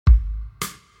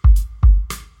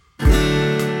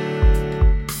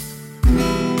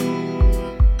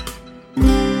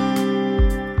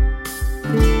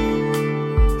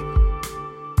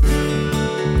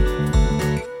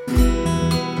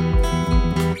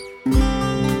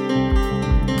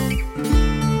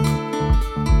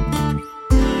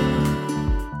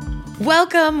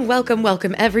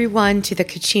Welcome, everyone, to the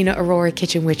Kachina Aurora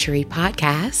Kitchen Witchery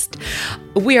podcast.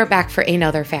 We are back for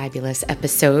another fabulous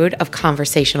episode of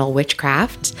Conversational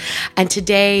Witchcraft. And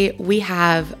today we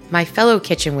have my fellow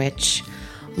kitchen witch,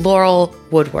 Laurel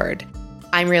Woodward.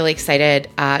 I'm really excited.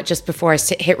 Just before I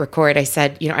hit record, I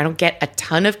said, I don't get a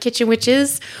ton of kitchen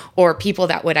witches or people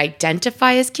that would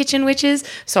identify as kitchen witches.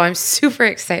 So I'm super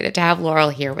excited to have Laurel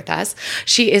here with us.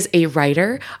 She is a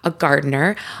writer, a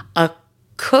gardener, a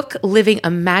cook living a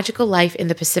magical life in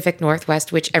the Pacific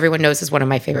Northwest, which everyone knows is one of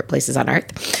my favorite places on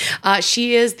earth.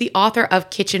 She is the author of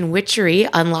Kitchen Witchery,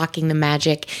 Unlocking the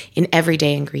Magic in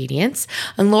Everyday Ingredients.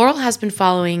 And Laurel has been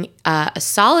following a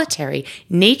solitary,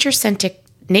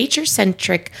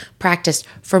 nature-centric practice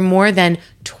for more than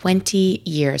 20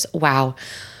 years. Wow.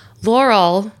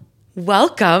 Laurel,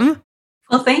 welcome.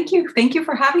 Well, thank you. Thank you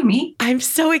for having me. I'm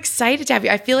so excited to have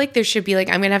you. I feel like there should be I'm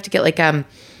going to have to get like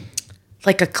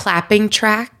a clapping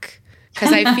track,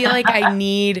 because I feel like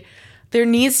there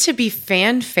needs to be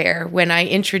fanfare when I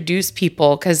introduce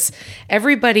people, because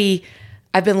everybody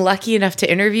I've been lucky enough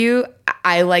to interview,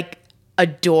 I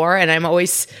adore, and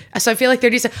so I feel like there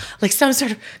needs to some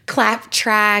sort of clap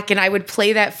track, and I would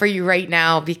play that for you right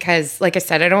now, because like I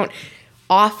said, I don't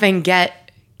often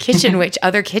get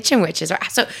other kitchen witches.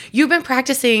 So you've been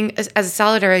practicing as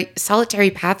a solitary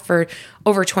path for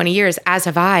over 20 years, as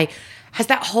have I. Has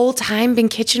that whole time been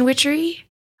kitchen witchery?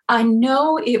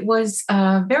 No, it was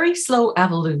a very slow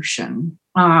evolution.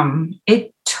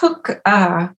 It took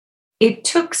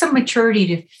some maturity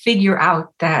to figure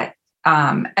out that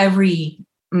every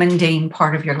mundane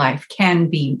part of your life can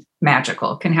be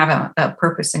magical, can have a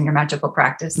purpose in your magical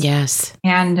practice. Yes.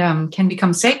 And can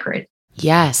become sacred.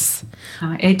 Yes.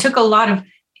 It took a lot of,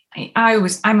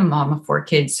 I'm a mom of 4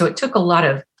 kids, so it took a lot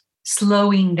of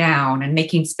slowing down and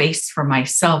making space for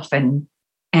myself and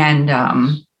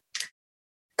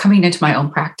coming into my own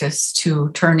practice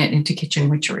to turn it into kitchen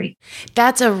witchery.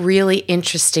 That's a really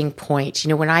interesting point.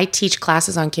 When I teach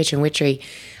classes on kitchen witchery,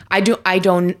 I do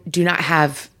not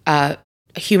have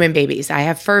human babies. I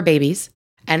have fur babies,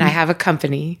 and I have a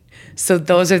company. So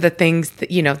those are the things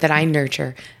that that I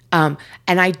nurture. And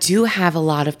I do have a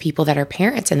lot of people that are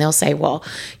parents, and they'll say, well,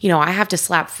 I have to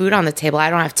slap food on the table. I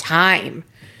don't have time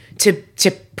to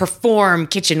perform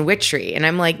kitchen witchery. And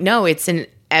I'm like, no, it's in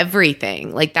everything.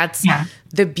 That's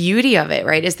the beauty of it,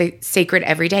 right? Is the sacred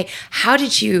every day. How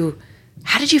did you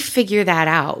figure that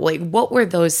out? What were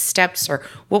those steps, or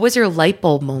what was your light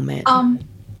bulb moment?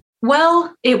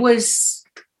 Well, it was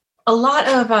a lot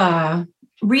of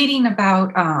reading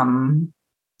about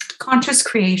conscious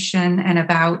creation and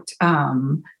about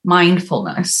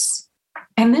mindfulness.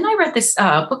 And then I read this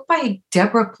book by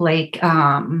Deborah Blake,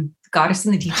 Goddess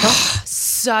in the Detail.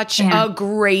 Such a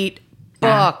great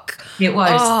book. It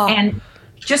was. Oh. And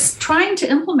just trying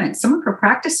to implement some of her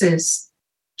practices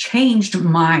changed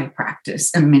my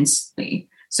practice immensely.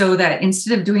 So that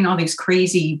instead of doing all these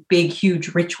crazy, big,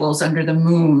 huge rituals under the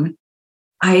moon,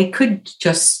 I could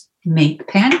just make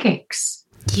pancakes.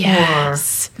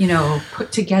 Yes. Or,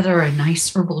 put together a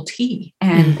nice herbal tea.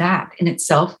 And that in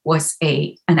itself was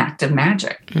an act of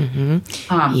magic. Mm-hmm.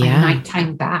 A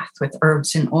nighttime bath with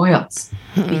herbs and oils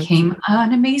became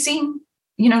an amazing,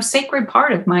 sacred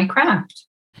part of my craft.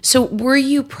 So were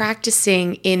you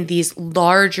practicing in these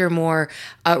larger, more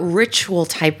ritual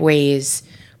type ways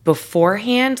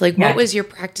beforehand? What was your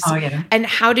practice? Oh, yeah. And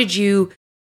how did you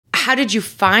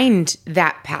find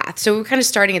that path? So we're kind of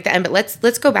starting at the end, but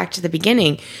let's go back to the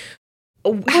beginning.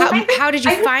 How did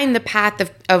you find the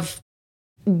path of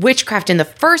witchcraft in the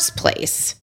first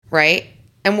place, right?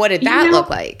 And what did that look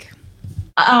like?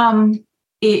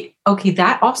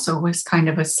 That also was kind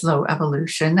of a slow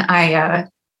evolution. I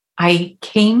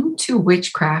came to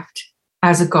witchcraft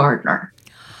as a gardener,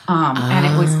 and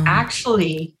it was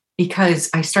actually because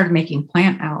I started making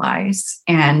plant allies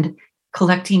and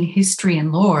collecting history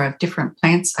and lore of different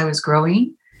plants I was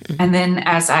growing. Mm-hmm. And then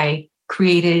as I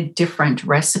created different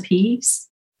recipes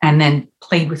and then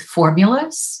played with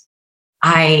formulas,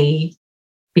 I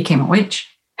became a witch.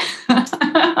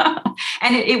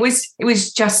 And it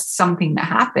was just something that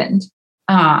happened.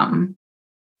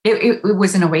 It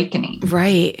was an awakening.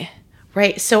 Right.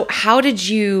 So how did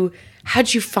you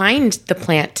find the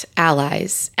plant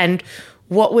allies? And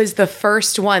what was the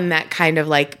first one that kind of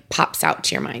pops out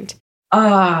to your mind?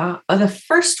 The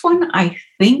first one I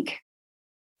think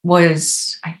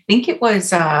it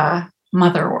was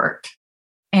motherwort.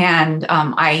 And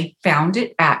I found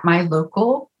it at my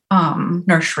local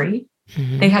nursery.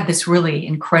 Mm-hmm. They had this really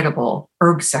incredible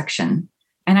herb section.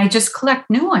 And I just collect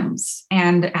new ones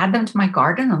and add them to my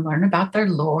garden and learn about their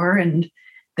lore and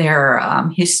their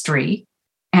history.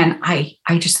 And I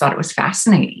just thought it was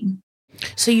fascinating.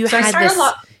 So you had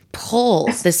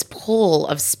this pull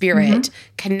of spirit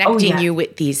connecting you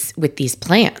with these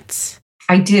plants.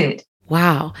 I did.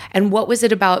 Wow. And what was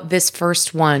it about this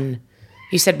first one?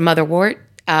 You said motherwort.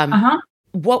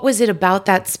 What was it about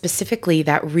that specifically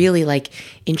that really like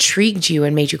intrigued you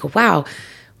and made you go, wow?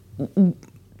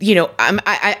 You know,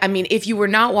 I mean, if you were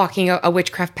not walking a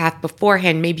witchcraft path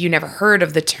beforehand, maybe you never heard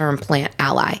of the term plant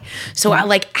ally. So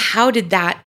like, how did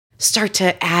that start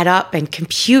to add up and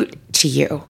compute to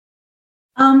you?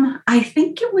 I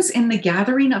think it was in the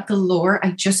gathering of the lore.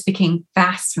 I just became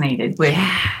fascinated with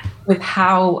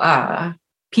how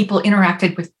people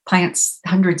interacted with plants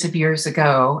hundreds of years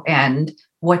ago and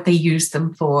what they used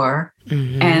them for.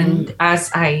 And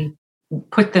as I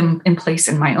put them in place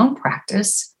in my own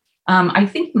practice, I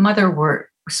think motherwort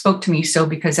spoke to me so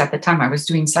because at the time I was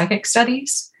doing psychic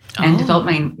studies and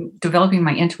developing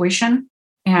my intuition,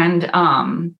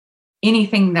 and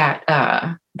anything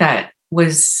that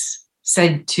was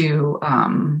said to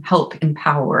help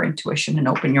empower intuition and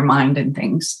open your mind and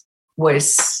things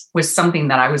was something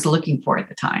that I was looking for at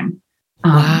the time.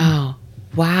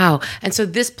 Wow. And so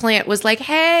this plant was like,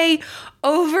 hey,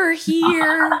 over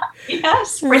here.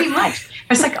 Yes, pretty much.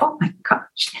 I was like, oh my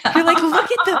gosh. You're like,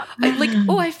 look at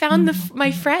I found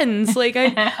my friends. Like,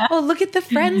 look at the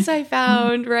friends I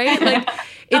found, right? Like,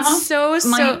 it's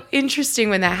so interesting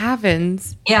when that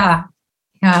happens. Yeah.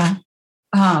 Yeah.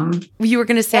 You were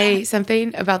going to say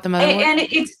something about the motherwort?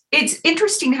 And it's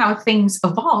interesting how things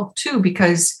evolve too,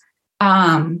 because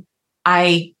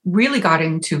I really got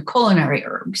into culinary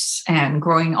herbs and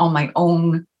growing all my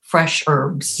own fresh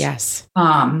herbs. Yes.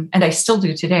 And I still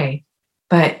do today.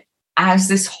 But as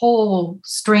this whole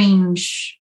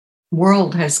strange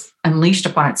world has unleashed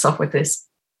upon itself with this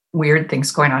weird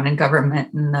things going on in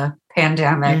government and the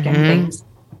pandemic and things,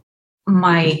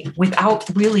 without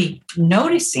really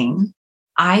noticing,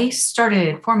 I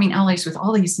started forming allies with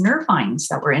all these nervines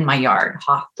that were in my yard,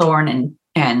 hawthorn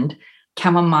and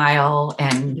chamomile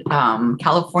and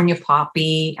California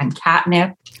poppy and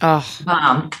catnip. I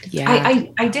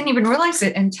didn't even realize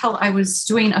it until I was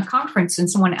doing a conference and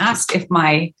someone asked if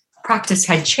my practice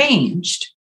had changed.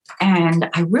 And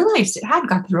I realized it had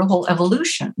got through a whole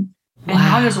evolution. And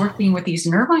now I was working with these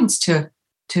nervines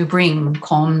to bring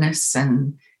calmness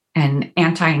and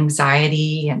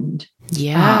anti-anxiety and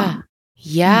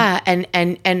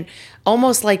and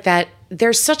almost like that.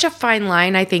 There's such a fine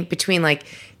line, I think, between like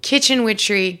kitchen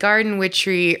witchery, garden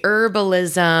witchery,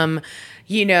 herbalism,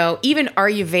 you know, even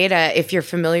Ayurveda, if you're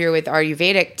familiar with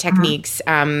Ayurvedic techniques,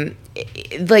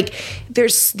 like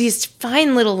there's these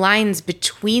fine little lines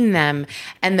between them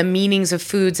and the meanings of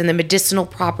foods and the medicinal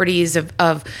properties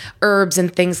of herbs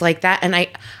and things like that. And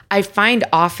I find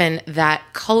often that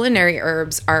culinary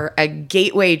herbs are a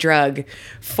gateway drug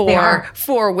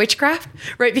for witchcraft,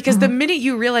 right? Because the minute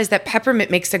you realize that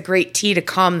peppermint makes a great tea to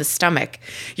calm the stomach,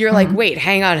 you're like, wait,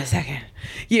 hang on a second.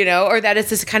 You know, or that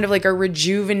it's this kind of like a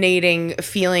rejuvenating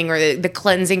feeling or the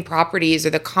cleansing properties or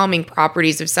the calming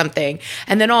properties of something.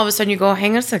 And then all of a sudden you go,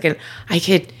 hang on a second, I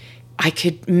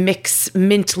could mix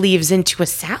mint leaves into a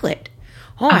salad.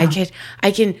 I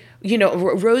can, you know,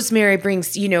 rosemary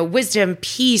brings, you know, wisdom,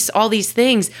 peace, all these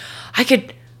things. I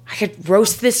could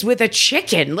roast this with a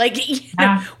chicken, like, you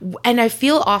know, and I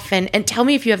feel often, and tell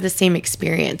me if you have the same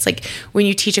experience, like when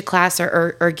you teach a class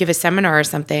or give a seminar or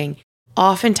something,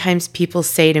 oftentimes people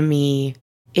say to me,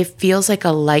 it feels like a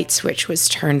light switch was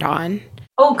turned on.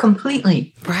 Oh,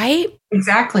 completely. Right?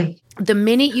 Exactly. The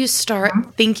minute you start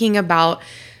thinking about,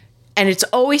 and it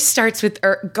always starts with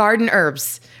garden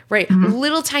herbs, right?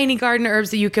 Little tiny garden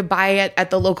herbs that you could buy at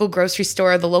the local grocery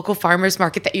store, or the local farmer's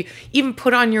market that you even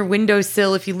put on your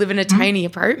windowsill if you live in a tiny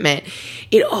apartment.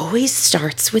 It always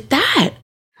starts with that.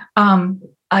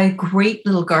 A great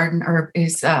little garden herb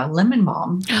is lemon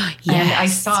balm. Yes. And I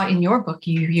saw in your book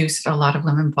you used a lot of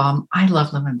lemon balm. I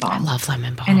love lemon balm. I love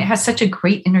lemon balm. And it has such a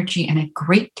great energy and a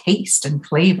great taste and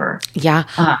flavor. Yeah.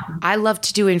 I love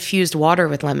to do infused water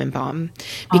with lemon balm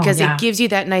because it gives you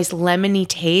that nice lemony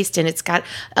taste, and it's got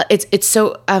it's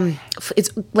so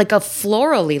it's like a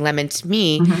florally lemon to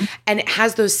me, and it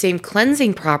has those same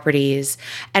cleansing properties.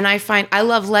 And I find I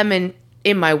love lemon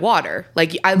in my water.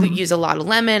 Like I use a lot of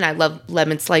lemon. I love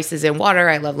lemon slices in water.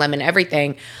 I love lemon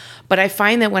everything. But I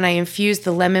find that when I infuse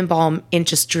the lemon balm in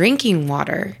just drinking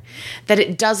water, that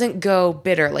it doesn't go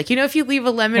bitter. Like, you know, if you leave a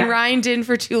lemon rind in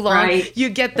for too long, you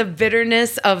get the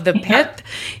bitterness of the pith.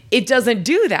 It doesn't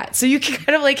do that. So you can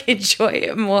kind of like enjoy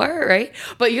it more, right?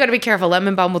 But you got to be careful.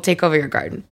 Lemon balm will take over your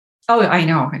garden. Oh, I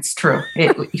know. It's true.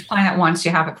 You plant it once,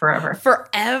 you have it forever.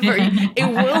 Forever. It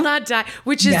will not die,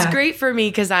 which is great for me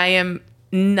because I am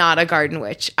not a garden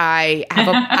witch. I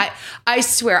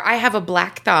swear I have a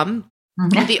black thumb.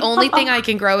 The only thing I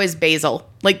can grow is basil.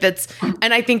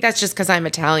 And I think that's just because I'm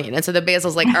Italian. And so the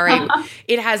basil's like, all right,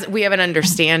 we have an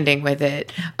understanding with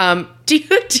it.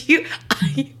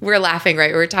 We're laughing,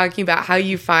 right? We're talking about how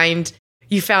you found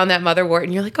that motherwort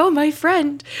and you're like, oh, my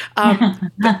friend.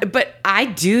 But I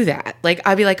do that. Like,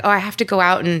 I'll be like, oh, I have to go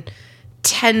out and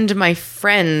tend my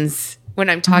friends when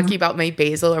I'm talking about my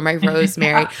basil or my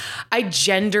rosemary. I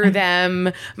gender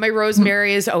them. My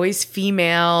rosemary is always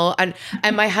female. And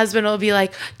my husband will be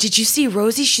like, did you see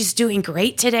Rosie? She's doing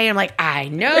great today. I'm like, I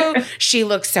know. She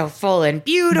looks so full and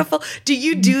beautiful. Do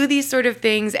you do these sort of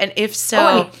things? And if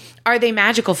so, are they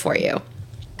magical for you?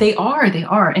 They are.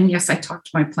 And yes, I talk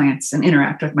to my plants and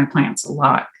interact with my plants a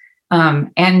lot. I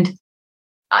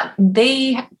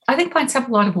think plants have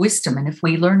a lot of wisdom. And if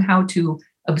we learn how to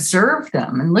observe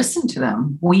them and listen to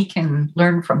them, we can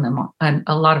learn from them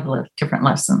a lot of different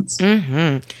lessons.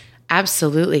 Mm-hmm.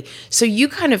 Absolutely. So you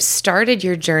kind of started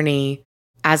your journey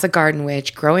as a garden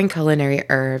witch, growing culinary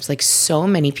herbs like so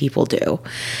many people do.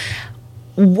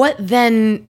 What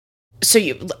then? So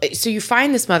you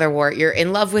find this motherwort, you're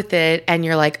in love with it, and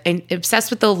you're like obsessed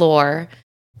with the lore.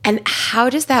 And how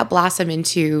does that blossom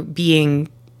into being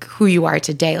who you are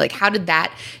today? Like, how did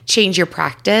that change your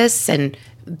practice and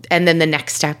then the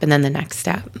next step and then the next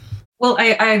step? Well,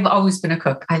 I've always been a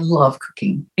cook. I love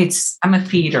cooking. I'm a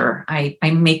feeder. I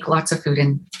make lots of food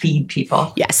and feed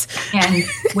people. Yes. And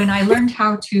when I learned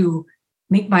how to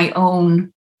make my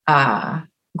own,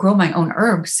 grow my own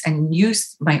herbs and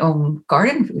use my own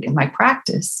garden food in my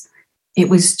practice, it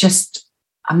was just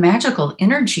a magical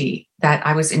energy that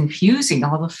I was infusing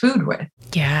all the food with.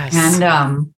 Yes.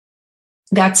 And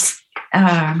that's...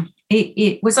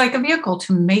 It was like a vehicle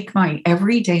to make my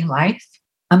everyday life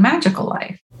a magical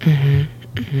life. Mm-hmm.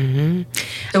 Mm-hmm.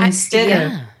 So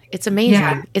instead it's amazing.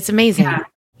 Yeah. It's amazing.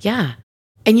 Yeah.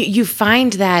 And you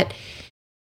find that,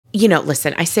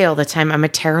 listen, I say all the time, I'm a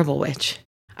terrible witch.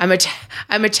 I'm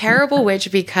a terrible witch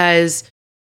because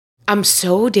I'm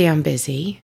so damn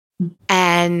busy,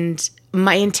 and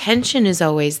my intention is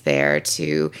always there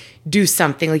to do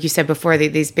something, like you said before,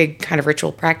 these big kind of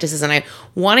ritual practices. And I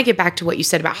want to get back to what you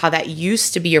said about how that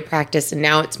used to be your practice and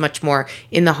now it's much more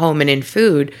in the home and in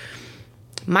food.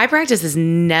 My practice has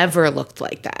never looked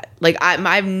like that. Like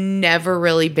I've never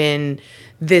really been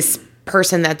this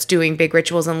person that's doing big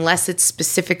rituals unless it's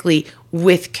specifically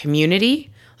with community.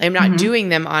 I'm not doing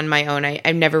them on my own.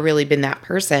 I've never really been that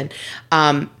person.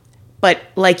 But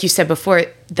like you said before,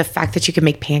 the fact that you can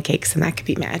make pancakes and that could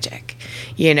be magic,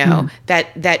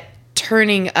 that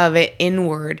turning of it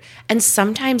inward. And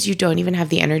sometimes you don't even have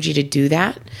the energy to do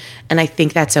that. And I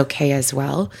think that's okay as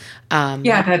well.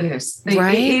 That is.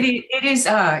 Right? It is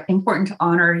important to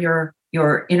honor your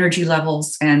energy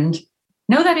levels and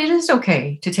know that it is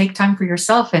okay to take time for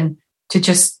yourself and to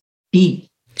just be.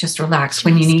 Just relax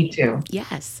when you need to.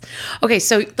 Yes. Okay,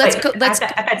 so let's go. At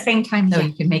that same time, though,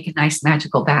 you can make a nice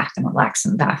magical bath and relax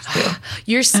in the bath too.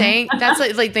 You're saying that's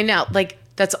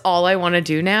that's all I want to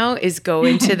do now is go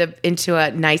into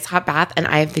a nice hot bath, and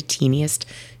I have the tiniest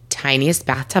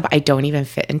bathtub. I don't even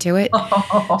fit into it.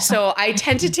 So I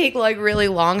tend to take like really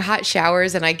long hot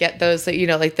showers, and I get those,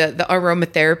 like the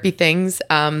aromatherapy things.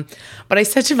 But I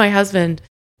said to my husband,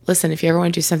 listen, if you ever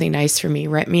want to do something nice for me,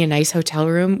 rent me a nice hotel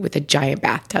room with a giant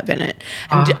bathtub in it.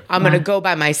 And I'm going to go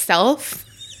by myself.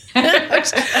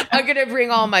 I'm going to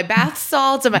bring all my bath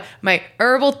salts and my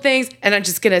herbal things, and I'm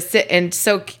just going to sit and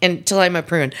soak until I'm a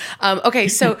prune. Okay,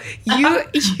 so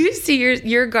you see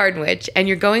you're a garden witch, and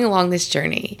you're going along this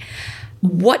journey.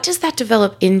 What does that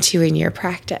develop into in your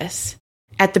practice?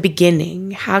 At the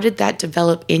beginning, how did that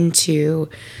develop into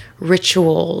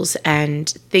rituals and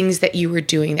things that you were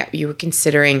doing that you were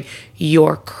considering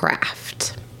your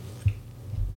craft?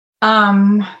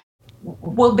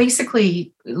 Well,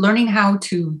 basically learning how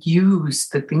to use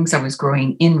the things I was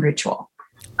growing in ritual.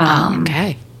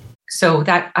 Okay. So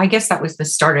I guess that was the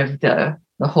start of the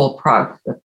whole progress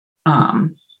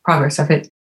of it.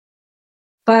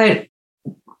 But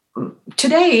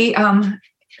today,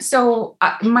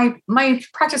 my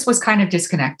practice was kind of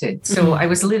disconnected. So I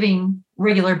was living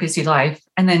regular busy life.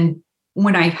 And then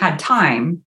when I had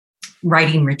time,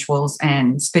 writing rituals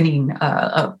and spending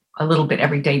a little bit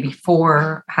every day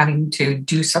before having to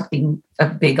do something, a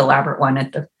big elaborate one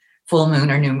at the full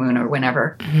moon or new moon or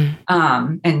whenever.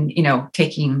 And,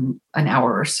 taking an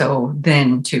hour or so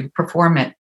then to perform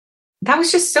it. That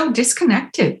was just so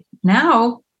disconnected.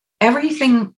 Now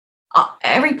everything,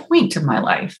 every point of my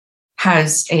life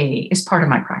is part of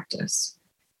my practice.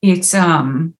 It's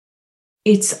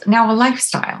now a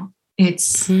lifestyle.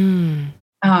 It's,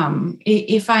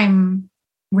 if I'm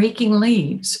raking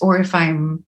leaves or if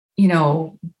I'm,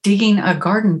 digging a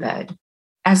garden bed,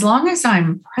 as long as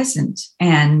I'm present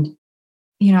and,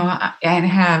 and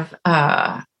have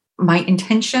my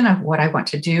intention of what I want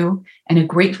to do and a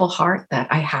grateful heart that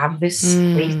I have this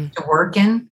space to work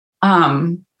in,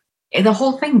 the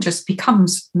whole thing just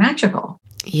becomes magical.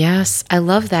 Yes, I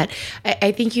love that.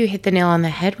 I think you hit the nail on the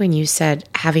head when you said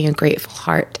having a grateful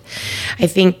heart. I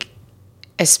think,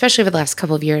 especially over the last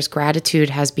couple of years, gratitude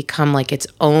has become like its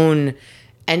own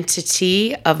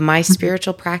entity of my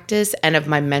spiritual practice and of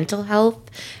my mental health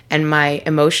and my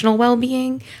emotional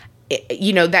well-being.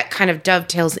 That kind of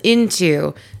dovetails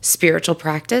into spiritual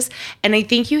practice. And I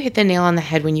think you hit the nail on the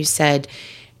head when you said,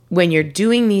 when you're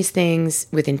doing these things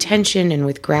with intention and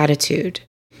with gratitude,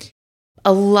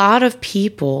 a lot of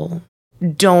people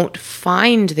don't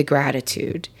find the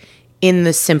gratitude in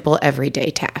the simple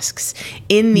everyday tasks,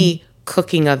 in the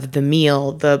cooking of the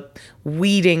meal, the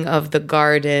weeding of the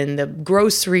garden, the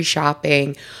grocery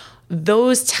shopping.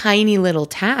 Those tiny little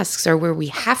tasks are where we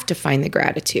have to find the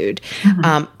gratitude,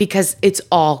 because it's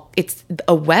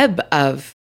a web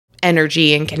of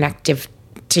energy and connective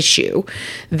tissue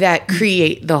that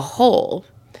create the whole.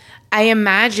 I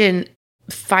imagine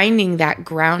finding that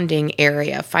grounding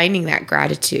area, finding that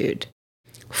gratitude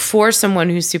for someone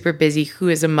who's super busy, who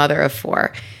is a mother of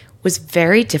 4, was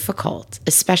very difficult,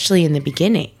 especially in the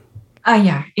beginning.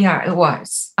 Yeah, it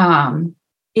was.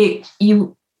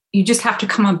 You just have to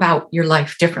come about your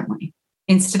life differently.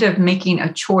 Instead of making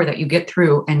a chore that you get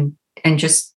through and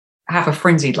just have a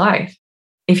frenzied life,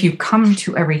 if you come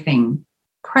to everything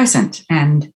present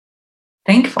and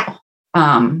thankful,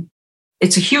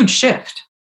 it's a huge shift.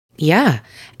 Yeah.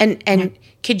 And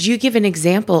could you give an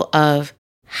example of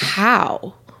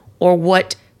how or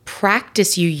what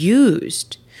practice you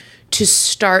used to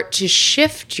start to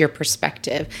shift your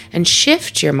perspective and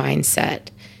shift your mindset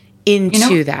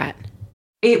into that?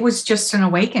 It was just an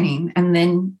awakening. And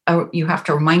then you have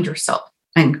to remind yourself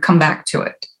and come back to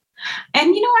it.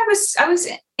 And, I was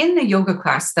in the yoga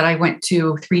class that I went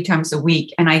to 3 times a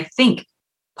week. And I think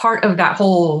part of that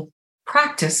whole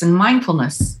practice and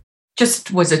mindfulness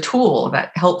just was a tool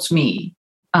that helped me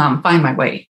find my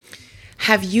way.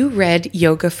 Have you read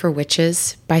Yoga for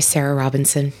Witches by Sarah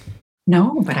Robinson?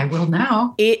 No, but I will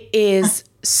now. It is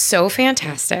so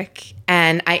fantastic.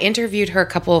 And I interviewed her a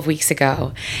couple of weeks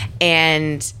ago,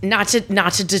 and not to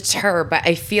deter, but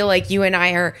I feel like you and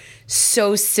I are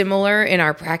so similar in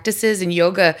our practices, and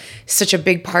yoga is such a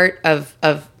big part of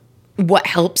what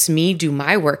helps me do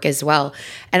my work as well.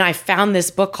 And I found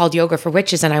this book called Yoga for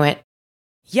Witches, and I went,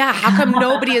 yeah, how come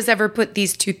nobody has ever put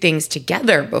these two things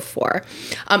together before?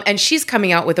 And she's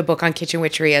coming out with a book on kitchen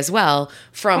witchery as well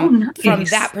from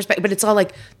that perspective. But it's all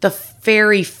like the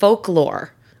fairy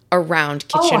folklore around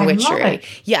kitchen witchery.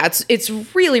 Yeah, it's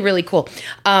really, really cool.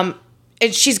 And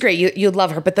she's great. You'd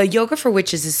love her. But the Yoga for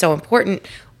Witches is so important.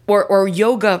 Or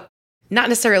yoga, not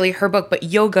necessarily her book, but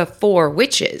Yoga for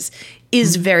Witches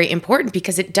is very important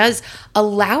because it does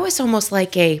allow us almost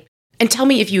like and tell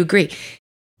me if you agree,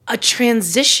 a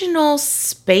transitional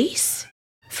space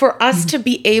for us to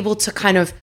be able to kind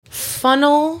of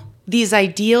funnel these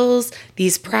ideals,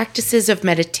 these practices of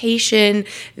meditation,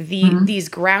 these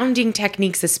grounding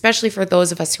techniques, especially for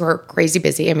those of us who are crazy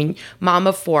busy. I mean, mom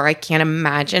of 4, I can't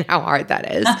imagine how hard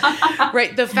that is,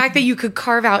 right? The fact that you could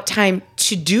carve out time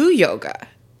to do yoga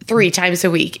 3 times a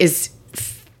week is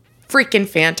freaking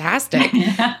fantastic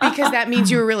because that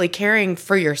means you're really caring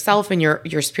for yourself and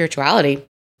your spirituality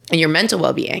and your mental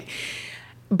well-being.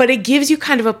 But it gives you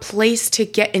kind of a place to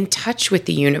get in touch with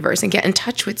the universe and get in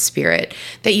touch with spirit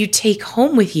that you take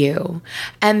home with you.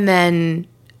 And then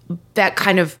that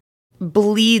kind of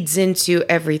bleeds into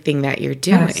everything that you're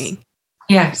doing.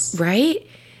 Yes. Right?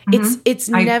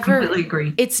 It's I never, completely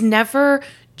agree. It's never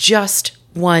just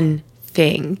one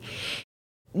thing.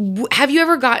 Have you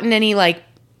ever gotten any, I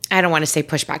don't want to say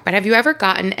pushback, but have you ever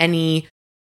gotten any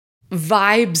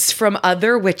vibes from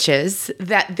other witches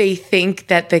that they think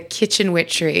that the kitchen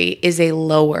witchery is a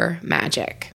lower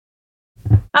magic?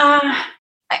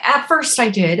 At first I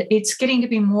did. It's getting to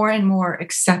be more and more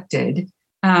accepted.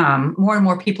 More and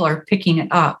more people are picking it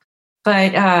up.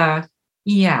 But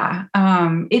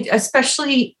it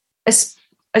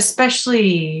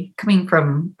especially coming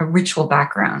from a ritual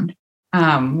background,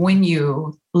 when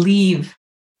you leave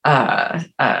a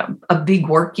big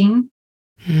working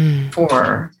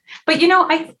for. But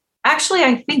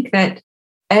I think that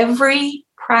every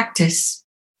practice,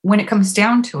 when it comes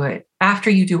down to it, after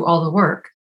you do all the work,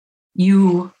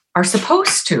 you are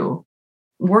supposed to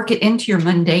work it into your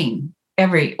mundane,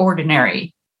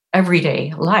 ordinary,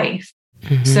 everyday life.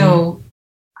 So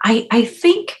I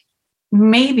think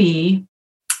maybe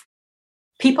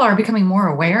people are becoming more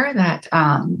aware that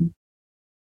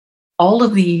all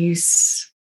of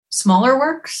these smaller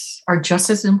works are just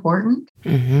as important.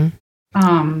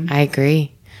 Mm-hmm. I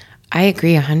agree. I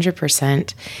agree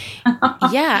 100%.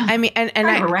 Yeah. I mean, and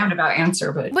kind of a roundabout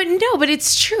answer, but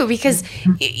it's true because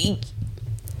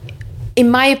in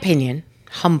my opinion,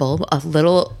 humble, a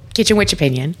little kitchen witch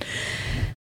opinion,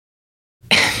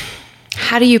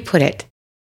 how do you put it?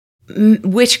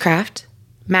 Witchcraft,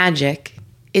 magic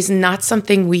is not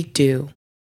something we do.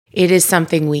 It is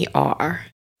something we are.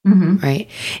 Mm-hmm. Right?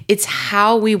 It's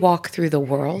how we walk through the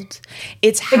world.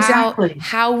 It's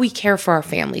how we care for our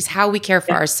families, how we care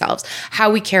for ourselves, how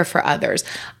we care for others.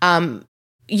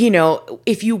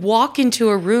 If you walk into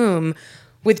a room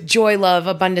with joy, love,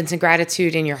 abundance, and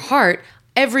gratitude in your heart,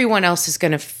 everyone else is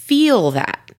going to feel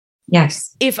that.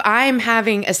 Yes. If I'm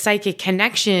having a psychic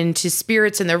connection to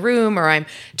spirits in the room, or I'm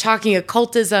talking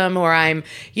occultism, or I'm,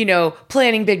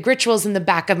 planning big rituals in the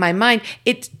back of my mind,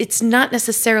 it's not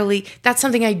necessarily, that's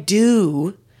something I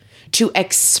do to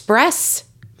express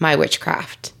my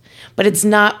witchcraft, but it's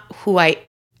not who I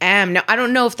am. Now, I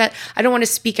don't know if I don't want to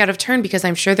speak out of turn because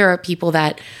I'm sure there are people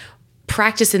that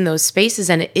practice in those spaces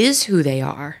and it is who they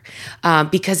are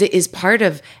because it is part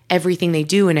of everything they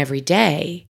do and every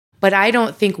day. But I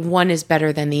don't think one is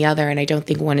better than the other, and I don't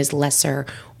think one is lesser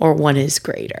or one is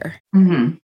greater.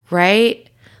 Mm-hmm. Right?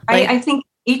 I think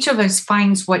each of us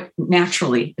finds what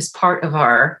naturally is part of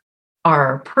our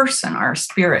person, our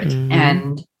spirit, mm-hmm.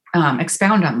 and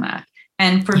expound on that.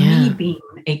 And for me, being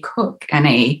a cook and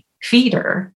a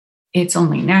feeder, it's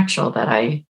only natural that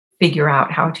I figure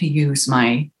out how to use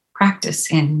my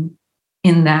practice in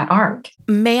that art.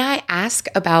 May I ask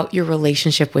about your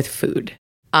relationship with food?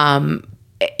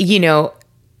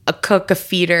 A cook, a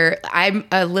feeder. I'm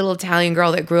a little Italian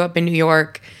girl that grew up in New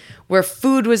York where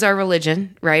food was our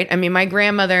religion, right? I mean, my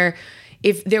grandmother,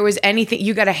 if there was anything,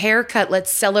 you got a haircut,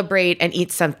 let's celebrate and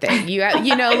eat something. Do you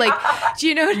know what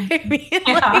I mean?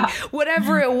 Yeah. Like,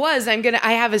 whatever it was, I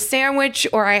have a sandwich,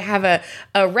 or I have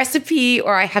a recipe,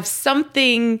 or I have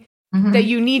something mm-hmm. that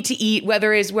you need to eat,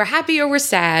 whether it's we're happy or we're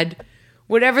sad,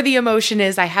 whatever the emotion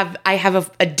is, I have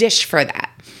a dish for that.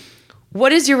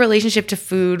 What is your relationship to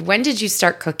food? When did you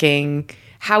start cooking?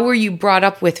 How were you brought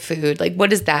up with food? Like,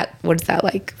 what is that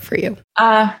like for you?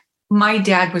 My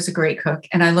dad was a great cook,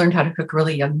 and I learned how to cook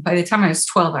really young. By the time I was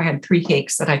 12, I had 3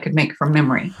 cakes that I could make from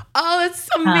memory. Oh, that's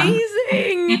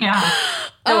amazing. Yeah.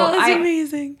 So that's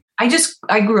amazing.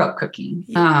 I grew up cooking.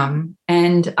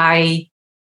 And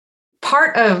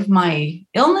part of my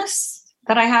illness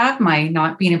that I have, my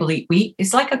not being able to eat wheat,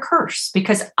 is like a curse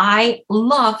because I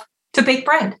love to bake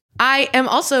bread. I am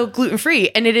also gluten-free,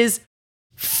 and it is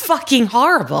fucking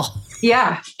horrible.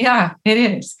 Yeah, it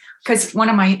is. Because one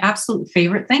of my absolute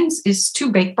favorite things is to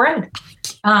bake bread.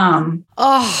 And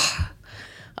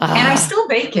I still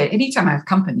bake it. Anytime I have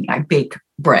company, I bake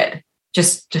bread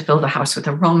just to fill the house with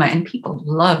aroma. And people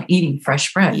love eating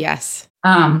fresh bread. Yes.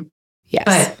 Yes.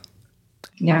 But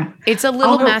yeah. It's a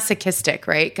little masochistic,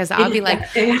 right? Because I'll be like,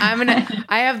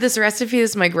 I have this recipe.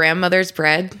 This is my grandmother's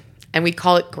bread. And we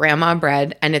call it grandma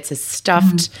bread, and it's a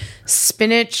stuffed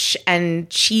spinach and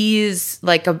cheese,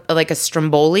 like a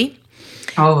stromboli.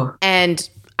 Oh, and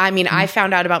I mean, I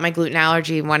found out about my gluten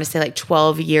allergy, I want to say like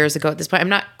 12 years ago at this point. I'm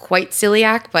not quite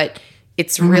celiac, but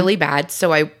it's really bad.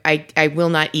 So I will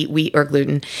not eat wheat or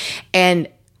gluten. And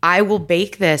I will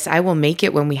bake this. I will make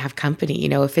it when we have company,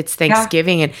 if it's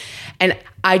Thanksgiving. And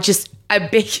I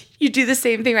bake, you do the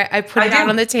same thing, right? I put it out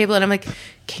on the table and I'm like,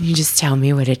 can you just tell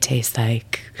me what it tastes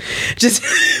like? Just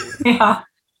yeah.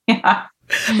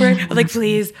 Right? I'm like,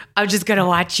 please, I'm just going to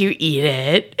watch you eat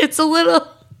it. It's a little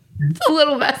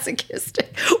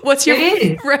masochistic. What's your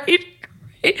right?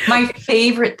 My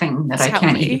favorite thing that I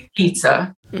can't eat is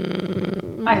pizza.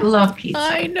 I love pizza.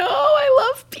 I know.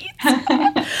 I love pizza.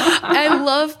 I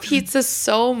love pizza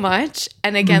so much.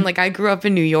 And again, like I grew up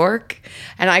in New York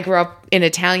and I grew up in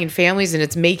Italian families, and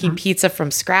it's making pizza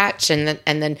from scratch. And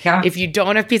then if you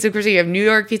don't have pizza, you have New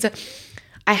York pizza.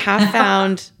 I have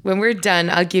found when we're done,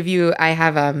 I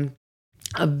have a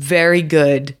very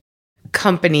good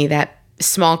company,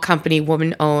 small company,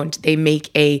 woman owned. They make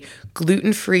a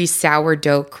gluten-free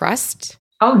sourdough crust.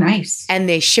 Oh, nice. And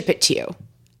they ship it to you.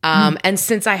 And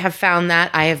since I have found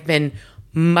that, I have been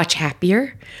much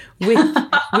happier with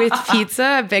pizza.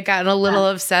 I've gotten a little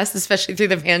obsessed, especially through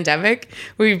the pandemic.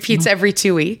 We eat pizza every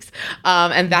 2 weeks.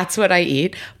 And that's what I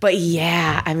eat. But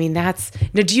yeah, I mean,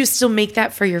 do you still make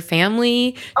that for your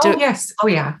family? Yes. Oh,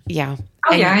 yeah. Yeah.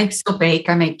 I still bake.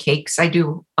 I make cakes. I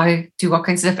do all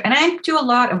kinds of stuff. And I do a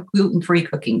lot of gluten-free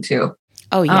cooking too.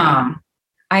 Oh, yeah.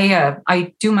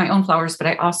 I do my own flours, but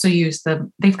I also use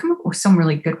they've come up with some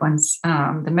really good ones.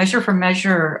 The Measure for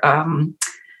Measure,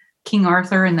 King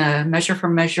Arthur, and the Measure for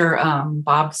Measure,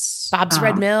 Bob's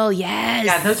Red Mill. Yes.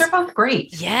 Yeah, those are both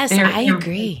great. Yes, I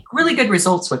agree. Really good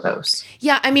results with those.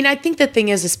 Yeah. I mean, I think the thing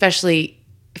is, especially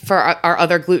for our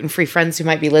other gluten-free friends who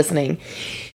might be listening,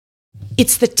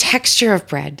 it's the texture of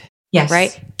bread. Yes.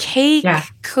 Right? Cake,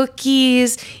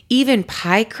 cookies, even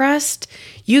pie crust,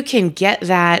 you can get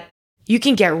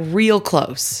real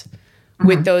close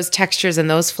with those textures and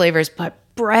those flavors. But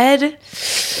bread,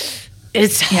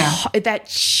 it's that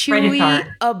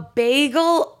chewy, a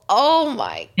bagel. Oh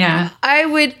my God.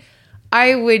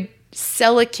 I would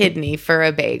sell a kidney for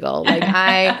a bagel. Like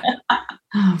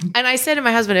and I said to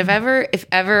my husband, if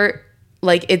ever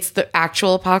like it's the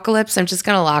actual apocalypse, I'm just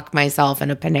going to lock myself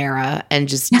in a Panera and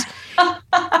just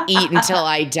eat until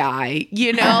I die.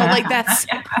 You know, like that's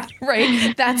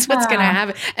right. That's what's going to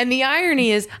happen. And the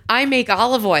irony is I make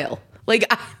olive oil.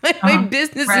 Like my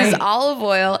business is olive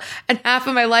oil, and half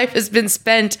of my life has been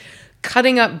spent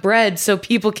cutting up bread so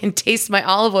people can taste my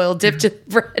olive oil dipped in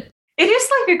bread. It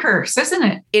is like a curse, isn't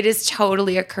it? It is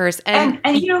totally a curse. And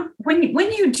you know, when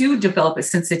you do develop a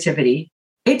sensitivity,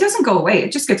 it doesn't go away.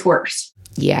 It just gets worse.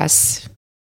 Yes.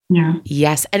 Yeah.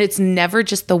 Yes. And it's never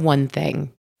just the one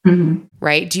thing,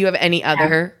 right? Do you have any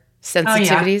other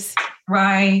sensitivities?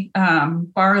 Rye,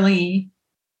 barley,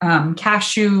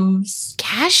 cashews.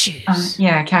 Cashews?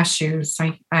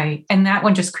 Cashews. And that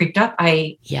one just creeped up.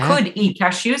 I could eat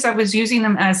cashews. I was using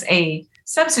them as a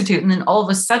substitute. And then all of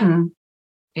a sudden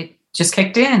it just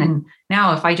kicked in. And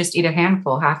now if I just eat a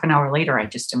handful, half an hour later, I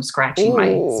just am scratching my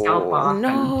scalp off.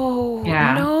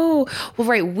 No. Well,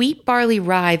 right. Wheat, barley,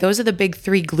 rye. Those are the big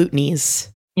three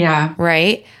glutenies. Yeah.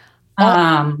 Right.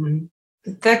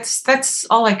 That's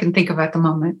all I can think of at the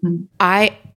moment.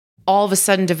 I all of a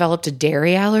sudden developed a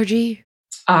dairy allergy.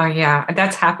 Oh yeah.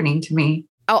 That's happening to me.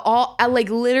 Like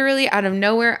literally out of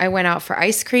nowhere, I went out for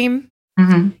ice cream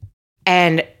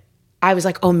and I was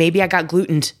like, oh, maybe I got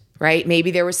glutened, right? Maybe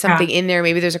there was something in there.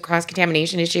 Maybe there's a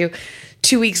cross-contamination issue.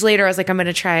 2 weeks later, I was like, I'm going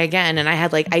to try again. And I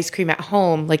had like ice cream at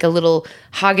home, like a little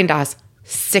Haagen-Dazs,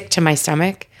 sick to my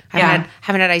stomach. Haven't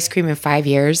had ice cream in 5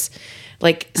 years.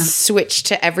 Like switched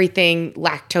to everything,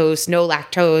 lactose, no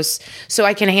lactose. So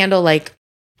I can handle like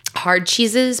hard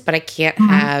cheeses, but I can't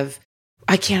have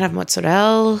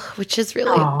mozzarella, which is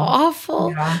really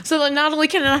awful. Yeah. So not only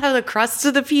can I not have the crust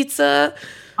of the pizza,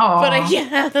 but I can't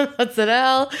have the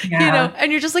mozzarella, you know,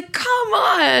 and you're just like, come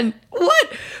on,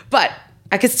 what? But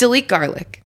I could still eat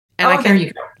garlic. And there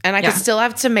you go. And I could still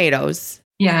have tomatoes.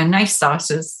 Yeah, nice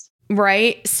sauces.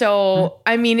 Right? So,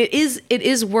 I mean, it is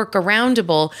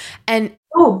workaroundable. And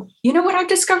you know what I've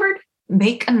discovered?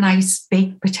 Make a nice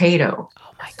baked potato.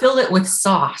 Oh my God. Fill it with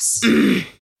sauce.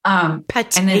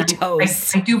 Potatoes. And then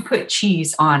I do put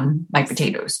cheese on my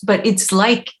potatoes, but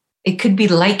it could be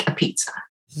like a pizza.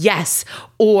 Yes.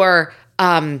 Or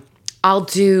I'll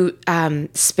do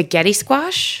spaghetti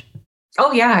squash.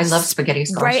 Oh yeah, I love spaghetti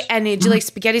squash. Right, and you do like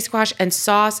spaghetti squash and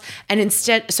sauce, and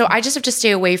so I just have to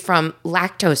stay away from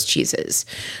lactose cheeses.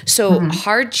 So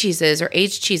hard cheeses or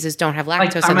aged cheeses don't have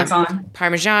lactose in them.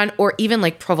 Parmesan, or even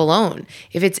like provolone.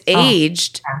 If it's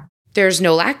aged, there's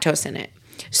no lactose in it.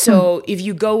 So if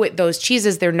you go with those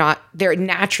cheeses, they're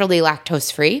naturally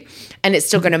lactose free, and it's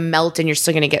still going to melt, and you're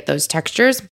still going to get those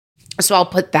textures. So I'll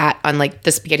put that on like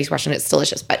the spaghetti squash, and it's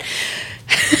delicious. But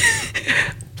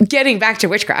getting back to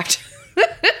witchcraft.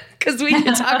 Because we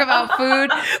can talk about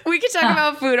food. We could talk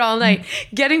about food all night.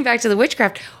 Getting back to the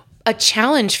witchcraft, a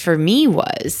challenge for me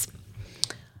was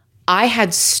I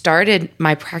had started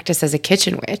my practice as a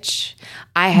kitchen witch.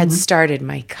 I had started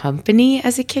my company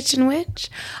as a kitchen witch.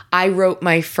 I wrote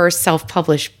my first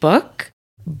self-published book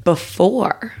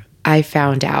before I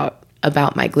found out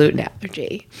about my gluten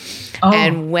allergy.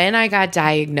 And when I got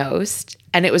diagnosed,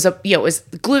 and it was it was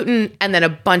gluten and then a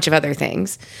bunch of other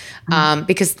things,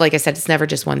 because like I said, it's never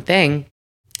just one thing.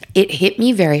 It hit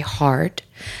me very hard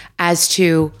as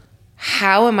to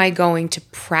how am I going to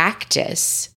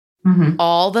practice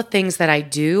all the things that I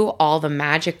do, all the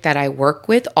magic that I work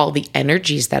with, all the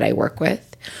energies that I work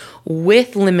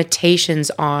with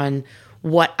limitations on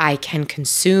what I can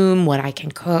consume, what I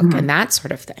can cook, and that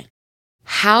sort of thing.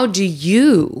 How do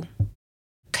you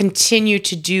continue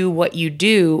to do what you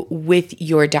do with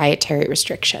your dietary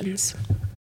restrictions?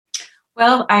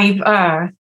 Well,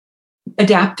 I've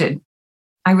adapted.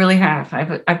 I really have.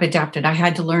 I've adapted. I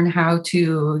had to learn how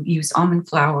to use almond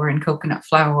flour and coconut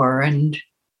flour and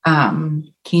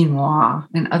quinoa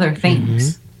and other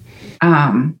things.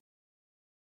 And,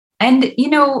 you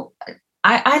know,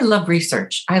 I love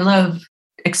research. I love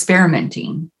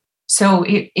experimenting. So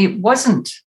it wasn't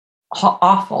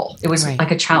awful. It was Right. like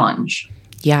a challenge.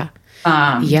 Yeah.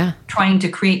 Trying to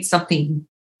create something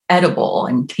edible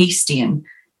and tasty and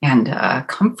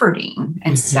comforting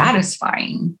and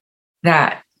satisfying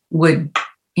that would,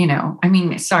 I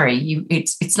mean, sorry,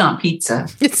 it's not pizza,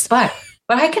 but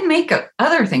I can make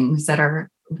other things that are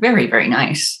very, very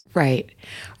nice. Right.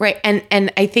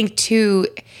 And I think too,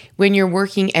 when you're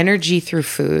working energy through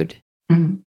food,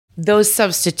 those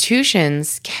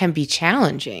substitutions can be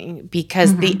challenging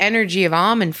because the energy of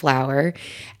almond flour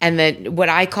and then what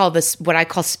I call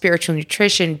spiritual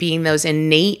nutrition being those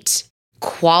innate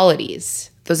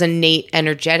qualities, those innate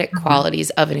energetic qualities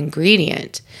of an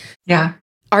ingredient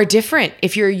are different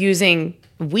if you're using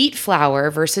wheat flour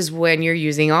versus when you're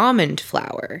using almond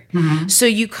flour. So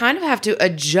you kind of have to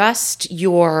adjust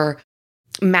your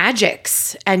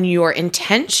magics and your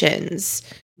intentions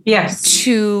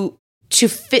to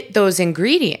fit those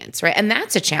ingredients, right? And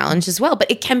that's a challenge as well,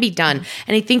 but it can be done.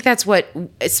 And I think that's what,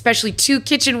 especially two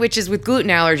kitchen witches with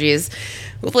gluten allergies,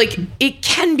 like it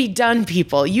can be done,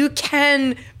 people. You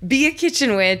can be a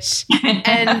kitchen witch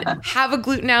and have a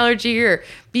gluten allergy or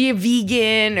be a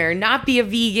vegan or not be a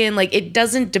vegan. Like it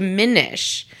doesn't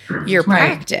diminish your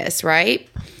practice, right?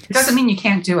 It doesn't mean you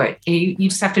can't do it. You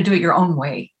just have to do it your own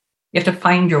way. You have to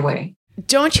find your way.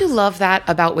 Don't you love that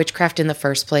about witchcraft in the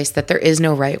first place, that there is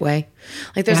no right way?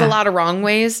 Like there's a lot of wrong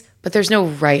ways, but there's no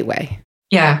right way.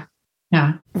 Yeah.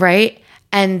 Yeah. Right.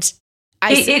 And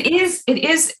it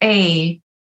is a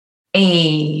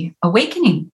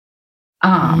awakening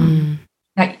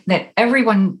that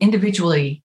everyone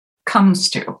individually comes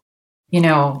to,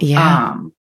 I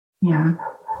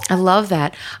love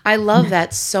that. I love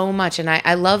that so much. And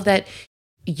I love that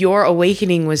your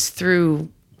awakening was through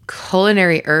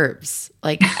culinary herbs.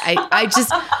 Like I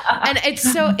just, and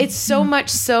it's so much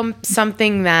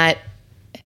something that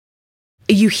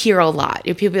you hear a lot.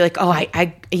 People be like, oh,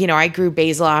 I grew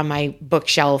basil on my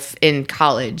bookshelf in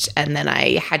college. And then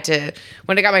I had to,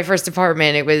 when I got my first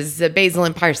apartment, it was basil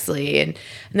and parsley. And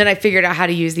then I figured out how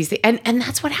to use these things. And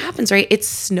that's what happens, right? It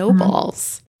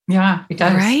snowballs. Yeah, it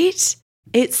does. Right?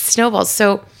 It snowballs.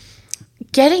 So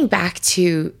getting back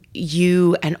to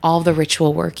you and all the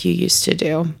ritual work you used to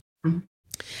do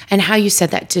and how you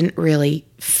said that didn't really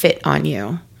fit on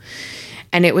you.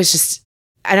 And it was just,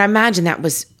 and I imagine that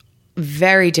was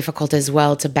very difficult as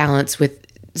well to balance with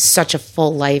such a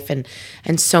full life and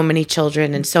so many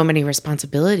children and so many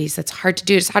responsibilities. That's hard to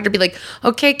do. It's hard to be like,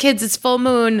 okay, kids, it's full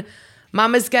moon.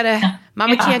 Mama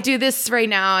can't do this right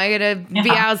now. I gotta be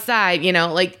outside,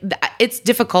 like it's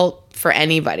difficult for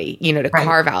anybody, to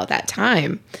carve out that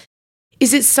time.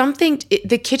 Is it something,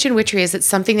 the kitchen witchery, is it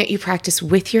something that you practice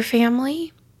with your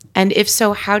family? And if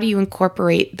so, how do you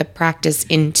incorporate the practice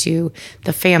into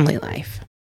the family life?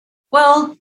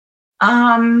 Well,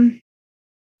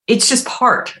 it's just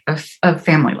part of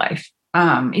family life.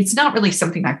 It's not really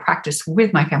something I practice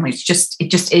with my family. It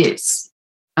just is.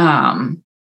 Could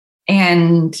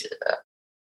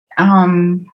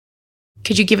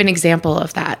you give an example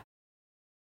of that?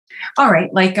 All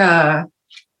right. Like,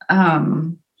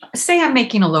 say I'm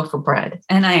making a loaf of bread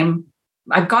and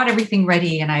I've got everything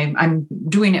ready and I'm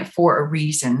doing it for a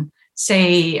reason.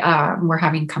 Say, we're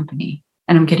having company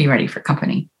and I'm getting ready for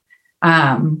company.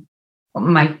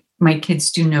 My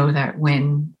kids do know that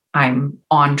when I'm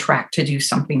on track to do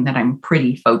something that I'm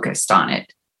pretty focused on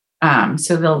it.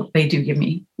 So they do give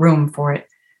me room for it.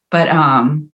 But I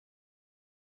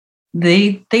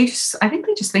think they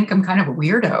just think I'm kind of a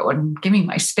weirdo and give me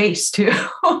my space too.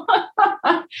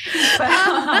 But,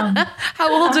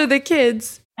 how old are the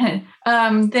kids?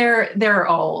 They're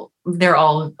all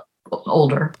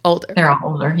older. They're all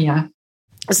older. Yeah.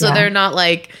 So they're not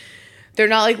like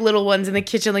little ones in the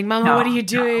kitchen, like, Mama, what are you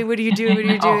doing? What are you doing? What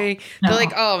are you doing? No. They're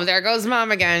like, oh, there goes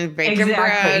Mom again, baking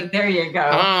bread. There you go.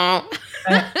 Oh.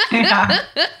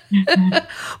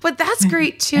 But that's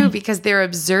great too, because they're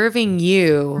observing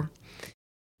you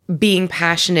being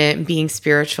passionate, being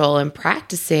spiritual, and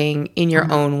practicing in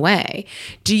your own way.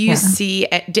 Do you see,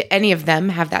 do any of them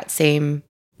have that same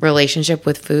relationship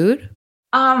with food?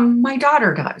 My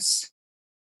daughter does.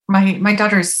 My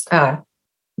daughter's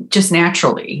just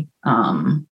naturally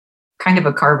kind of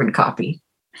a carbon copy.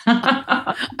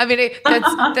 I mean,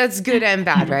 that's good and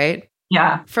bad, right?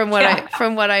 Yeah. From what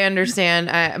I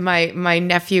understand, my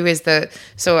nephew is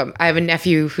so I have a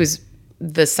nephew who's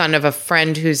the son of a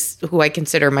friend who I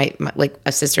consider my like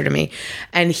a sister to me,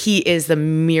 and he is the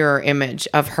mirror image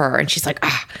of her. And she's like,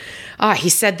 he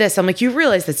said this. I'm like, you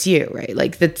realize that's you, right?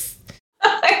 Like that's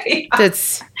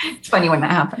it's funny when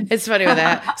that happens. It's funny with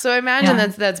that. So I imagine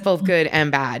that's both good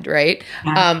and bad, right?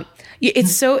 Yeah.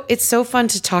 It's so fun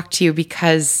to talk to you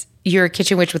because you're a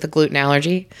kitchen witch with a gluten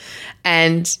allergy,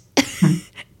 and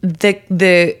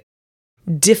the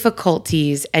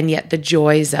difficulties and yet the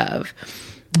joys of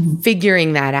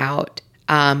figuring that out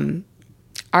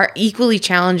are equally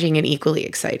challenging and equally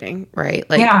exciting, right?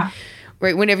 Like,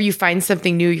 right, whenever you find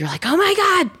something new, you're like, oh my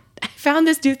God, I found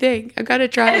this new thing. I got to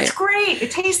try it. It's great.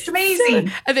 It tastes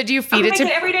amazing. And then do you feed it to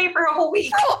every day for a whole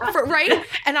week? Right?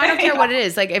 And I don't care what it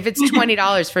is. Like if it's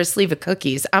 $20 for a sleeve of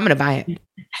cookies, I'm going to buy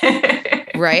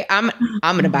it. Right? I'm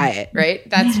going to buy it. Right?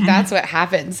 That's what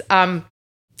happens.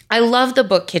 I love the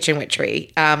book Kitchen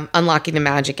Witchery, Unlocking the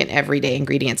Magic in Everyday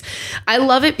Ingredients. I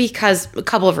love it because a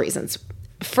couple of reasons.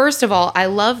 First of all, I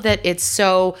love that it's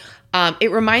so,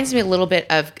 it reminds me a little bit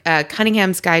of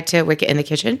Cunningham's Guide to Wicked in the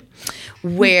Kitchen,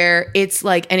 where it's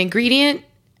like an ingredient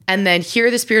and then here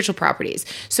are the spiritual properties.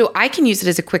 So I can use it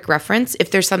as a quick reference.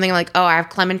 If there's something like, oh, I have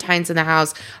clementines in the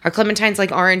house. Are clementines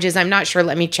like oranges? I'm not sure.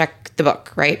 Let me check the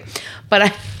book, right? But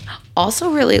I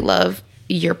also really love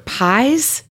your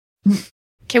pies.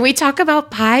 Can we talk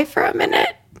about pie for a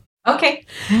minute? Okay.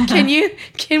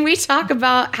 Can we talk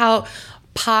about how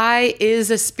pie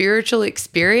is a spiritual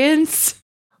experience?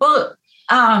 Well,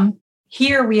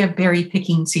 here we have berry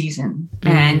picking season,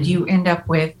 and you end up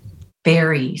with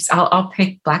berries. I'll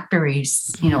pick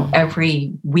blackberries,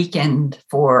 every weekend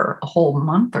for a whole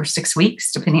month or 6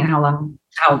 weeks, depending on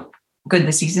how good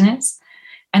the season is.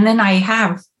 And then I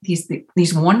have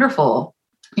these wonderful,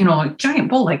 a giant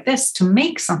bowl like this to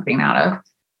make something out of.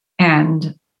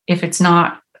 And if it's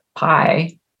not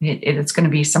pie, it's going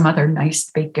to be some other nice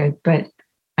baked good. But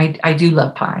I do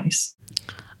love pies.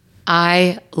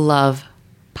 I love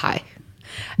pie.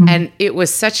 And it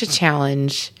was such a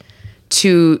challenge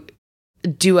to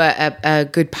do a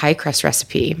good pie crust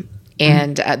recipe.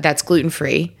 And that's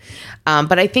gluten-free.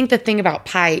 But I think the thing about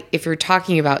pie, if you're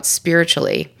talking about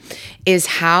spiritually, is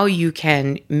how you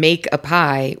can make a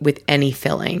pie with any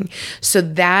filling. So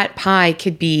that pie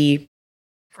could be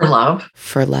for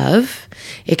love.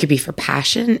 It could be for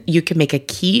passion. You could make a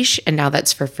quiche, and now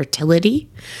that's for fertility,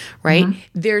 right?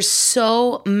 There's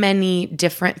so many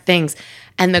different things.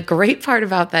 And the great part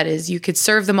about that is you could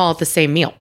serve them all at the same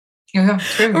meal. Yeah,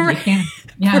 true. Right? You can.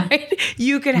 Yeah. Right?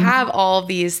 You could have all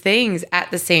these things at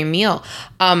the same meal.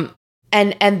 And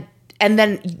then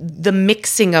the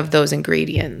mixing of those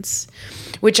ingredients,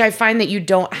 which I find that you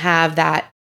don't have that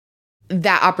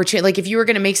opportunity. Like if you were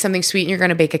going to make something sweet and you're going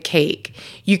to bake a cake,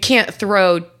 you can't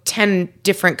throw 10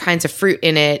 different kinds of fruit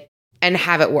in it and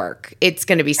have it work. It's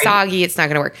going to be soggy. It's not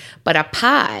going to work. But a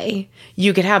pie,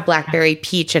 you could have blackberry,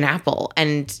 peach, and apple,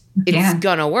 and it's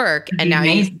going to work. And now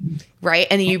right?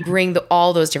 And then you bring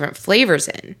all those different flavors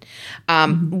in.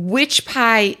 Which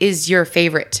pie is your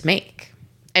favorite to make?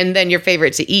 And then your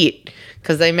favorite to eat?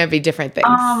 Because they might be different things.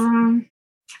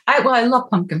 I love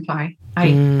pumpkin pie.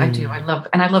 I do.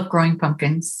 I love growing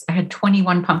pumpkins. I had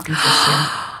 21 pumpkins this year.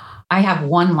 I have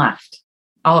one left.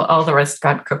 All the rest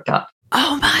got cooked up.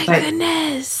 Oh my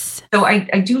goodness. So I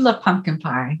do love pumpkin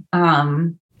pie.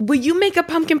 Will you make a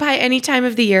pumpkin pie any time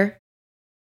of the year?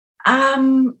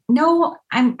 No,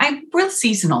 I'm real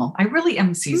seasonal. I really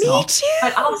am seasonal. Me too.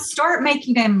 But I'll start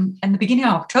making them in the beginning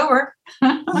of October.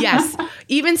 Yes.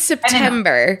 Even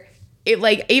September. And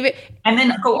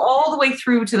then go all the way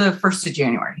through to the 1st of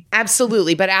January.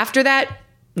 Absolutely. But after that,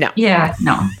 no. Yeah,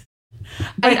 no.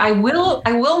 But I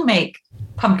will make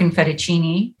pumpkin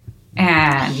fettuccine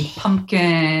and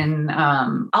pumpkin.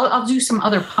 I'll do some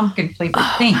other pumpkin flavored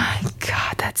things. Oh my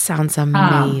God, that sounds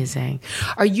amazing.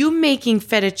 Are you making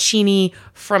fettuccine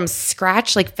from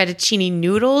scratch, like fettuccine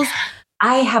noodles?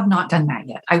 I have not done that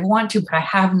yet. I want to, but I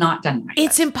have not done that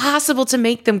It's impossible to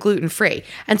make them gluten-free.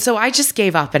 And so I just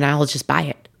gave up and I'll just buy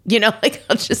it.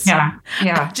 I'll just... Yeah.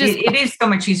 It is so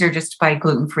much easier just to buy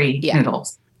gluten-free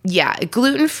noodles. Yeah,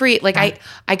 gluten-free. Like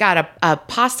I got a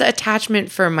pasta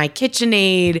attachment for my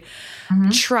KitchenAid.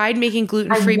 Tried making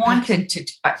gluten-free.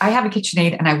 I have a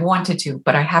KitchenAid and I wanted to,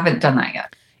 but I haven't done that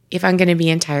yet. If I'm going to be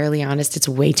entirely honest, it's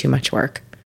way too much work.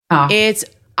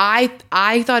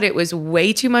 I thought it was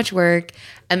way too much work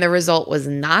and the result was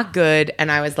not good.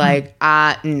 And I was like,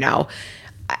 no,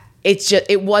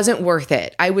 it wasn't worth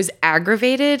it. I was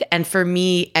aggravated. And for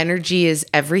me, energy is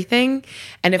everything.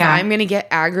 And if I'm going to get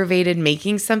aggravated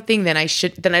making something, then I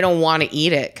don't want to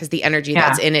eat it because the energy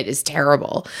that's in it is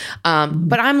terrible.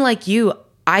 But I'm like you,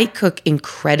 I cook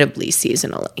incredibly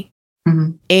seasonally.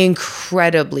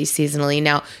 Incredibly seasonally.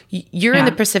 Now, you're in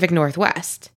the Pacific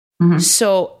Northwest.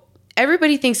 So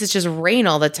everybody thinks it's just rain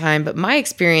all the time, but my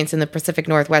experience in the Pacific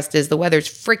Northwest is the weather's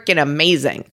freaking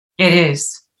amazing. It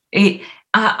is.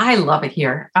 I love it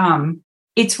here.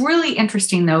 It's really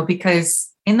interesting though, because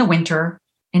in the winter,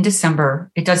 in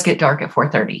December, it does get dark at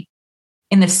 4:30.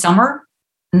 In the summer,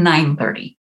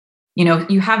 9:30.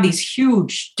 You have these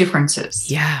huge differences.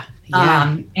 Yeah.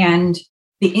 Yeah. And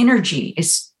the energy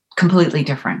is completely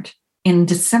different. In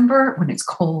December, when it's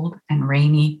cold and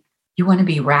rainy, you want to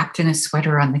be wrapped in a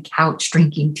sweater on the couch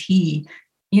drinking tea.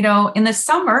 In the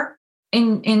summer,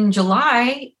 in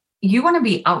July, you want to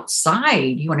be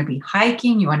outside. You want to be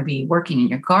hiking. You want to be working in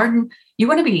your garden. You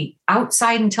want to be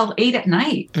outside until 8 at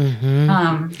night.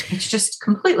 Mm-hmm. It's just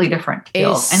completely different.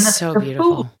 It's and so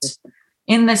beautiful. Food,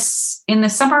 in the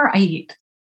summer, I eat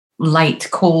light,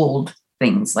 cold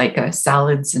things like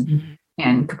salads and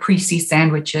caprese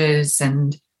sandwiches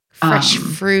and fresh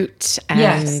fruit. And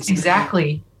yes,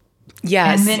 exactly.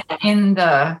 Yes. And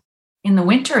then in the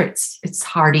winter, it's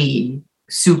hearty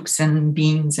soups and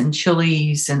beans and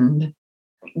chilies and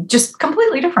just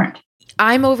completely different.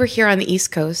 I'm over here on the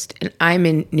East Coast and I'm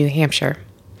in New Hampshire.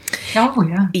 Oh,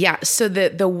 yeah. Yeah. So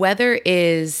the weather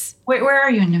is... Where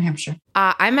are you in New Hampshire?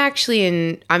 I'm actually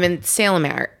in Salem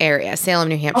area, Salem,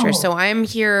 New Hampshire. Oh. So I'm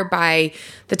here by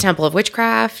the Temple of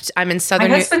Witchcraft. I'm in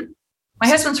southern... My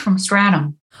husband's from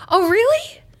Stratham. Oh,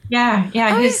 really? Yeah.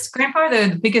 Oh, his grandfather,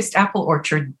 the biggest apple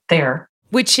orchard there.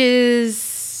 Which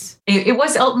is... It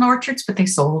was Elton Orchards, but they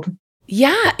sold.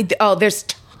 Yeah. Oh, there's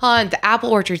tons. The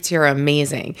apple orchards here are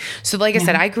amazing. So like I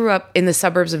said, I grew up in the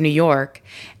suburbs of New York.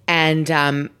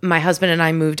 And my husband and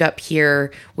I moved up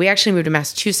here. We actually moved to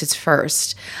Massachusetts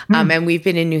first. And we've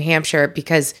been in New Hampshire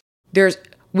because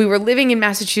we were living in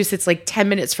Massachusetts like 10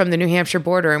 minutes from the New Hampshire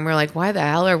border. And we're like, why the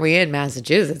hell are we in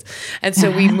Massachusetts? And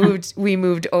so we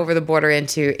moved over the border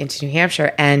into New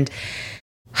Hampshire. And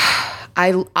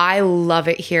I love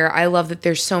it here. I love that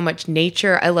there's so much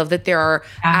nature. I love that there are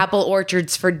apple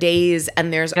orchards for days,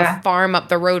 and there's a farm up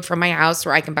the road from my house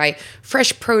where I can buy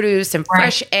fresh produce and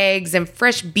fresh eggs and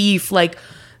fresh beef. Like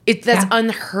that's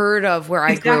unheard of where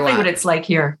I grew up. Exactly what it's like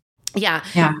here. Yeah.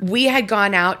 We had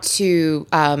gone out to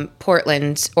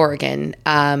Portland, Oregon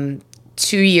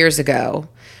 2 years ago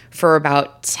for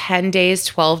about 10 days,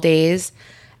 12 days.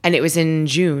 And it was in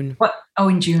June. What? Oh,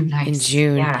 in June. Nice. In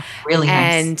June. Yeah, really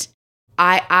nice. And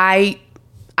I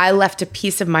left a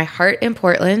piece of my heart in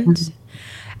Portland,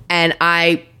 and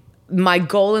my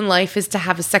goal in life is to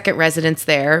have a second residence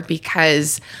there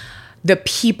because the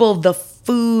people, the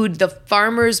food, the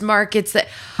farmers markets,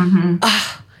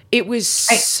 it was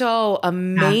so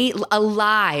amazing,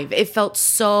 alive. It felt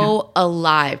so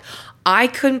alive. I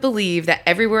couldn't believe that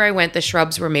everywhere I went, the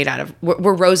shrubs were made out of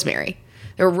were rosemary.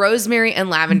 There were rosemary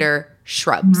and lavender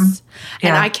shrubs,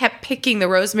 and I kept picking the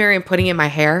rosemary and putting it in my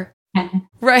hair.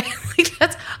 Right.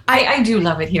 Like I do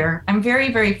love it here. I'm very,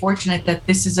 very fortunate that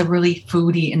this is a really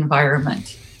foodie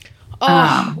environment.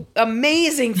 Oh,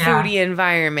 amazing foodie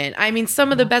environment. I mean,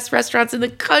 some of the best restaurants in the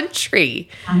country,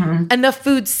 and the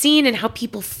food scene and how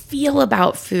people feel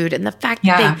about food and the fact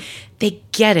that they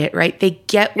get it, right? They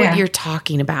get what you're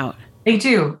talking about. They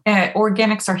do.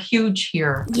 Organics are huge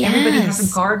here. Yes. Everybody has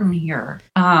a garden here.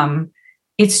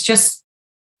 It's just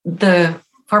the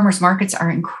farmers markets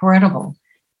are incredible.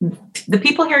 The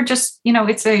people here just,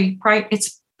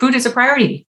 it's food is a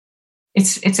priority.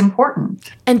 It's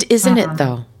important. And isn't it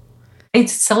though?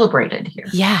 It's celebrated here.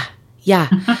 Yeah. Yeah.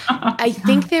 I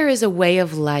think there is a way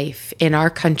of life in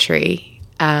our country.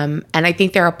 And I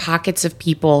think there are pockets of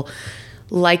people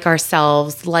like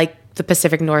ourselves, like the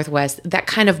Pacific Northwest, that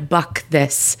kind of buck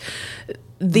this.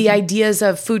 The ideas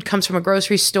of food comes from a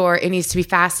grocery store. It needs to be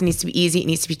fast. It needs to be easy. It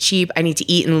needs to be cheap. I need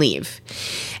to eat and leave.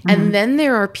 And then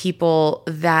there are people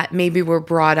that maybe were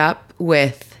brought up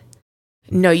with,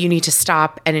 no, you need to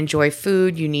stop and enjoy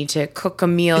food. You need to cook a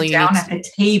meal. Sit down at the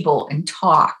table and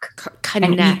talk.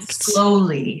 Connect. And eat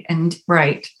slowly and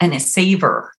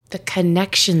savor. The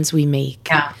connections we make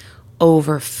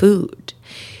over food.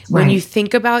 When you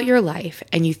think about your life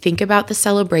and you think about the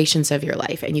celebrations of your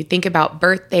life and you think about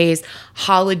birthdays,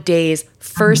 holidays,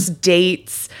 first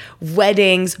dates,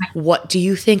 weddings, what do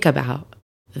you think about?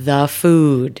 The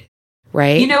food,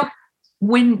 right?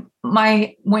 When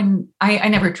I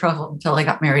never traveled until I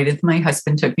got married. My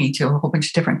husband took me to a whole bunch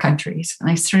of different countries, and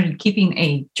I started keeping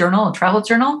a travel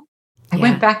journal. I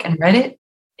went back and read it.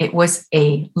 It was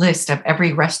a list of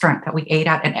every restaurant that we ate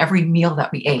at and every meal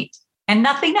that we ate. And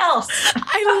nothing else.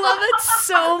 I love it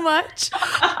so much.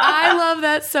 I love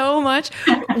that so much.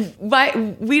 But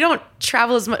we don't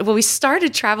travel as much. Well, we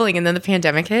started traveling and then the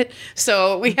pandemic hit.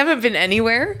 So we haven't been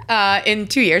anywhere in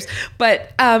 2 years.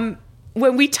 But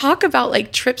when we talk about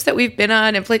like trips that we've been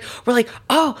on and we're like,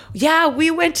 oh, yeah,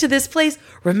 we went to this place.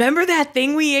 Remember that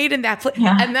thing we ate in that place?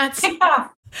 Yeah. And that's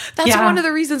one of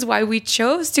the reasons why we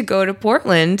chose to go to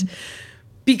Portland.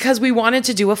 Because we wanted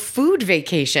to do a food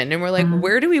vacation and we're like,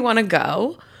 where do we want to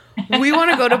go? we want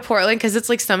to go to Portland because it's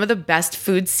like some of the best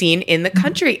food scene in the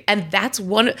country. And that's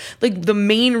the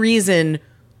main reason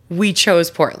we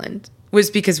chose Portland was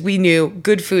because we knew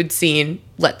good food scene.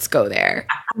 Let's go there.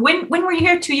 When were you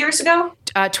here 2 years ago?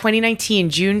 2019,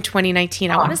 June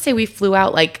 2019. I want to say we flew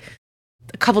out like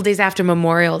a couple days after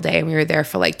Memorial Day, and we were there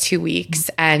for like 2 weeks.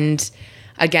 And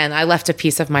again, I left a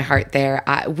piece of my heart there.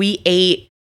 We ate,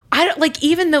 I don't like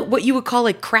even what you would call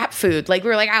like crap food. Like we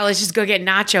were like, oh, let's just go get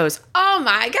nachos. Oh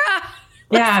my God.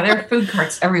 Yeah, there are food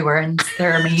carts everywhere and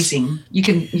they're amazing. You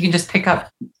can just pick up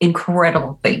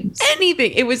incredible things.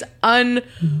 Anything. It was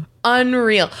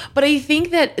unreal. But I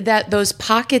think that those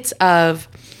pockets of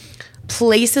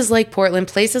places like Portland,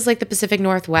 places like the Pacific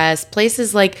Northwest,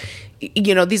 places like,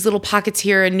 these little pockets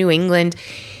here in New England,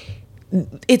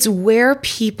 it's where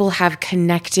people have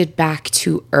connected back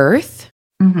to earth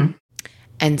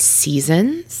and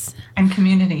seasons and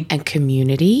community.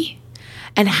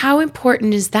 And how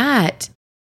important is that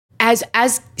as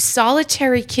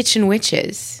solitary kitchen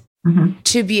witches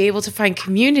to be able to find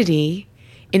community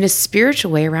in a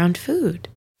spiritual way around food?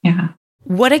 Yeah.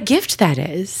 What a gift that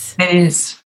is. It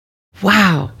is.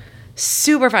 Wow.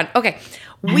 Super fun. Okay.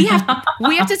 We have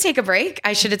to take a break.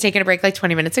 I should have taken a break like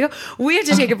 20 minutes ago. We have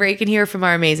to take a break and hear from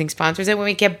our amazing sponsors. And when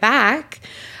we get back,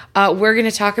 we're going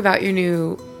to talk about your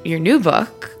new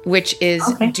book, which is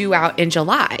due out in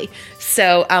July.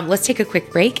 So let's take a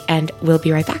quick break and we'll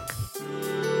be right back.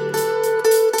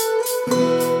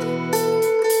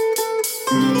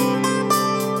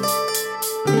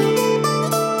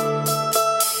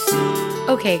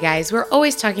 Okay, guys, we're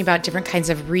always talking about different kinds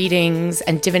of readings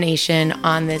and divination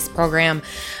on this program,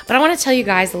 but I want to tell you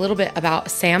guys a little bit about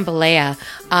Sam Balea.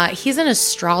 He's an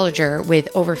astrologer with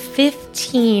over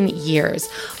 15 years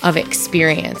of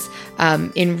experience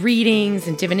in readings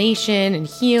and divination and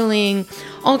healing,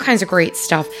 all kinds of great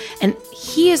stuff. And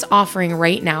he is offering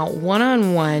right now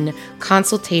one-on-one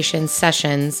consultation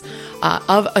sessions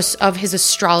of his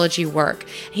astrology work.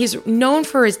 He's known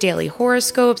for his daily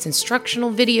horoscopes,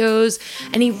 instructional videos,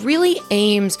 and he really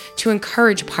aims to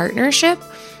encourage partnership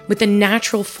with the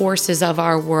natural forces of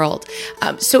our world.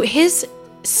 So his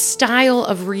style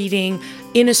of reading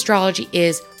in astrology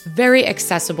is very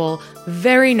accessible,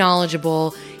 very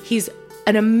knowledgeable. He's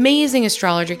an amazing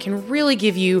astrologer, can really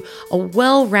give you a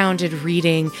well-rounded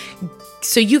reading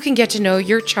so you can get to know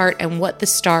your chart and what the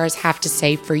stars have to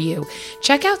say for you.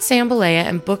 Check out Sam Balea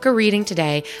and book a reading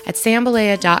today at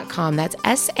sambalea.com. That's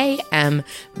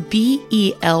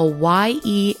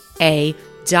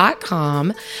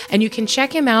SAMBELYEA.com. And you can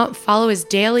check him out, follow his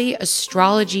daily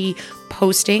astrology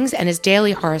postings and his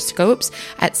daily horoscopes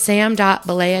at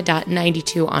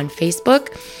sam.balea.92 on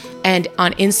Facebook and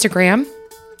on Instagram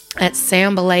at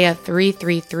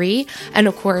sambalea333, and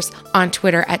of course on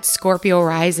Twitter at Scorpio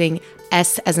Rising,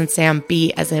 S as in Sam,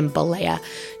 B as in Balea.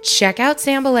 Check out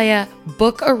Sam Balea,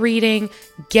 book a reading,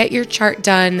 get your chart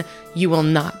done. You will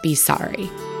not be sorry.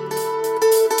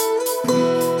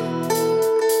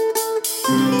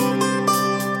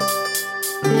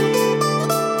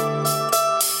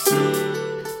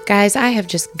 Guys, I have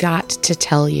just got to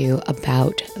tell you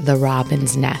about the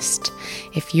Robin's Nest.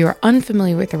 If you're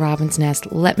unfamiliar with the Robin's Nest,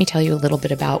 let me tell you a little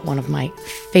bit about one of my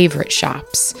favorite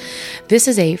shops. This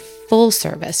is a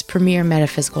full-service premier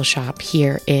metaphysical shop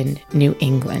here in New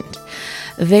England.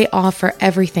 They offer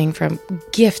everything from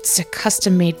gifts to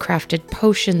custom-made crafted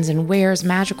potions and wares,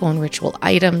 magical and ritual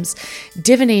items,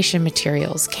 divination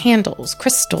materials, candles,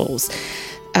 crystals,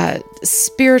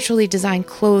 spiritually designed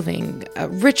clothing,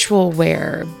 ritual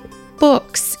wear,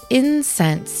 books,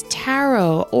 incense,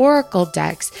 tarot, oracle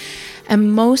decks,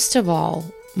 and most of all,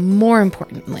 more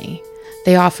importantly,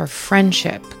 they offer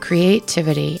friendship,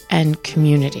 creativity, and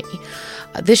community.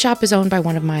 This shop is owned by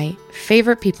one of my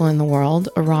favorite people in the world,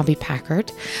 Robbie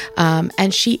Packard,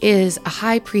 and she is a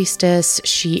high priestess.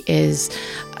 She is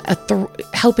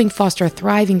helping foster a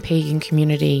thriving pagan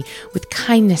community with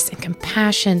kindness and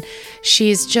compassion.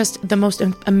 She's just the most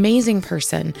amazing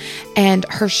person, and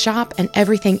her shop and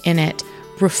everything in it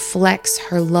reflects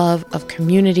her love of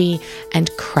community and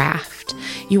craft.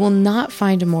 You will not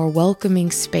find a more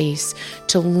welcoming space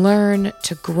to learn,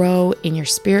 to grow in your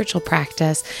spiritual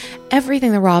practice.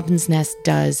 Everything the Robin's Nest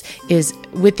does is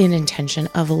within intention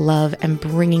of love and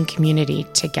bringing community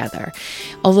together.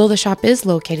 Although the shop is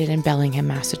located in Bellingham,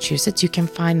 Massachusetts, you can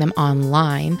find them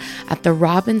online at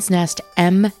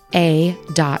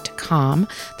therobinsnestma.com.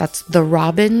 That's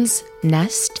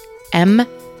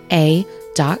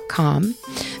therobinsnestma.com.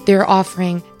 They're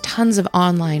offering tons of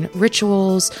online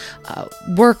rituals,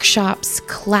 workshops,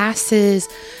 classes,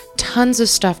 tons of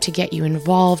stuff to get you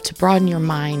involved, to broaden your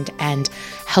mind and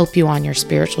help you on your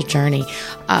spiritual journey.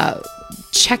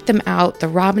 check them out,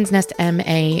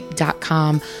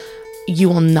 therobinsnestma.com. You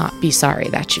will not be sorry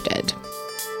that you did.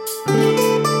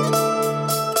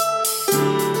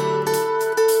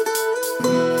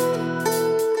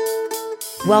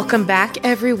 Welcome back,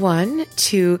 everyone,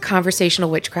 to Conversational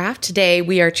Witchcraft. Today,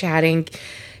 we are chatting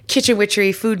kitchen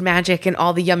witchery, food magic, and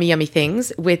all the yummy, yummy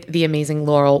things with the amazing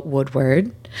Laurel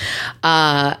Woodward.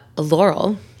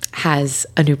 Laurel has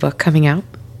a new book coming out.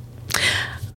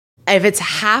 If it's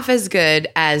half as good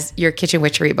as your kitchen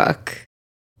witchery book,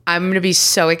 I'm going to be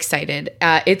so excited.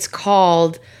 It's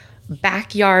called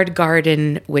Backyard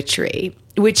Garden Witchery,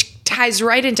 which ties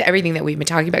right into everything that we've been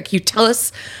talking about. Can you tell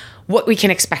us what we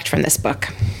can expect from this book?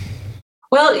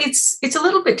 Well, it's a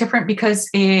little bit different because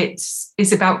it's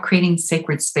about creating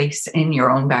sacred space in your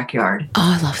own backyard.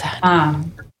 Oh, I love that.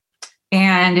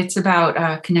 And it's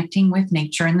about connecting with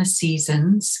nature and the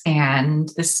seasons and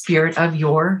the spirit of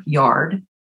your yard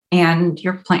and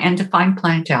your plant, and to find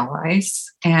plant allies,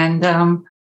 and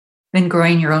then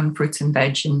growing your own fruits and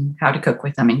veg and how to cook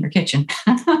with them in your kitchen.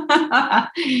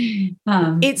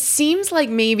 It seems like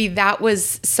maybe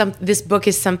this book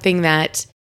is something that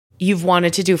you've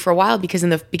wanted to do for a while, because in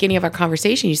the beginning of our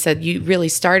conversation, you said you really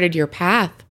started your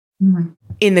path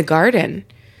in the garden.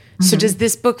 Mm-hmm. So does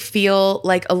this book feel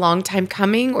like a long time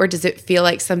coming, or does it feel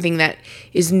like something that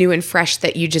is new and fresh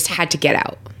that you just had to get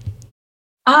out?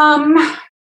 I'm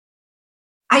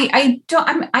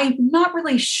not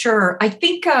really sure. I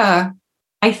think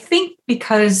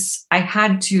because I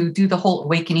had to do the whole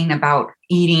awakening about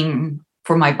eating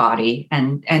for my body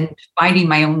and finding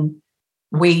my own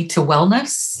way to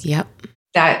wellness. Yep.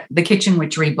 That the Kitchen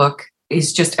Witchery book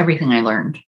is just everything I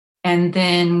learned. And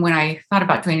then when I thought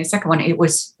about doing a second one, it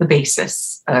was the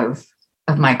basis of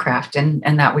my craft, and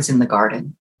that was in the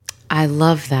garden. I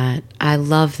love that. I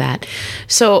love that.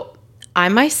 So I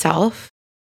myself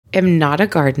am not a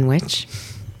garden witch.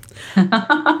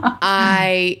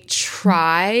 I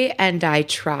try and I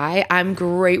try. I'm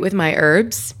great with my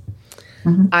herbs.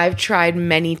 Mm-hmm. I've tried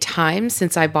many times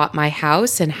since I bought my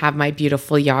house and have my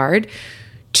beautiful yard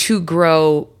to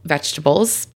grow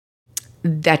vegetables.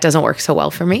 That doesn't work so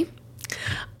well for me.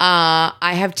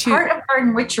 I have two. Part of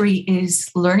garden witchery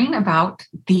is learning about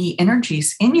the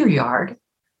energies in your yard.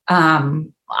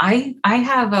 I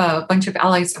have a bunch of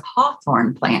allies of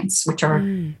hawthorn plants, which are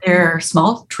they're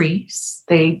small trees.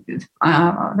 They're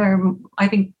I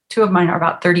think two of mine are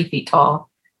about 30 feet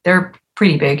tall. They're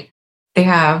pretty big. They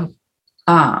have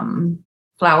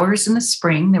flowers in the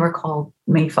spring. They were called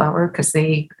Mayflower because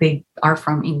they are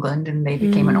from England, and they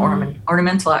became an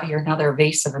ornamental out here. Now they're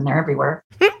evasive and they're everywhere.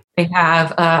 They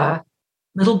have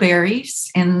little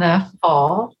berries in the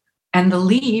fall. And the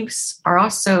leaves are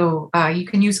also, you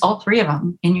can use all three of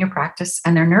them in your practice,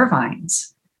 and they're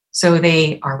nervines. So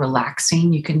they are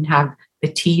relaxing. You can have the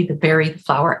tea, the berry, the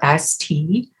flower as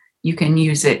tea. You can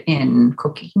use it in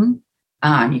cooking.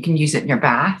 You can use it in your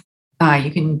bath. You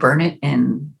can burn it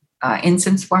in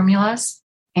incense formulas.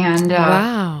 And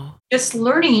wow. Just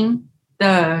learning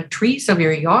the trees of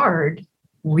your yard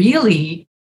really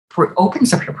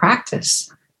opens up your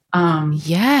practice.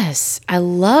 Yes, I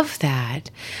love that.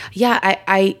 Yeah,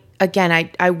 I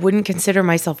wouldn't consider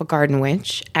myself a garden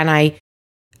witch, and I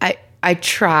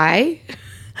try.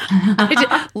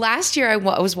 Last year I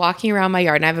was walking around my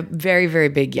yard, and I have a very, very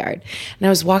big yard, and I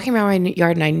was walking around my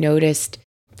yard, and I noticed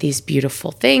these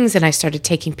beautiful things, and I started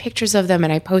taking pictures of them,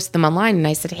 and I posted them online, and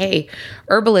I said, "Hey,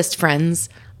 herbalist friends,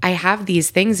 I have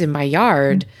these things in my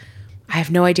yard. I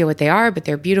have no idea what they are, but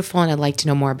they're beautiful, and I'd like to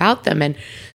know more about them." And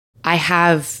I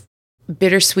have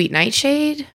bittersweet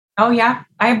nightshade. Oh, yeah.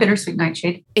 I have bittersweet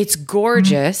nightshade. It's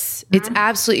gorgeous. Mm-hmm. It's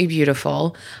absolutely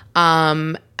beautiful.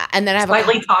 And then I have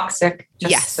slightly toxic.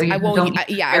 Yes. So I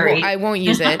won't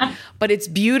use it, but it's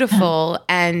beautiful.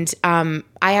 And I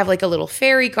have like a little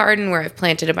fairy garden where I've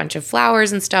planted a bunch of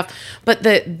flowers and stuff. But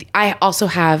I also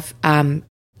have a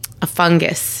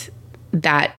fungus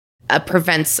that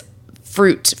prevents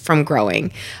fruit from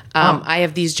growing. I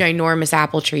have these ginormous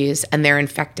apple trees, and they're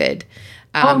infected.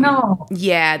 Oh no!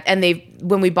 Yeah, and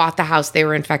when we bought the house, they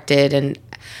were infected, and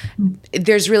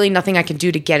there's really nothing I can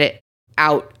do to get it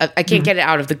out. I can't get it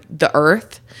out of the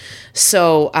earth.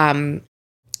 So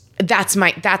that's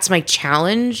my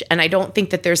challenge, and I don't think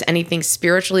that there's anything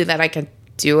spiritually that I can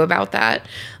do about that.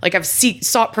 Like I've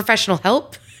sought professional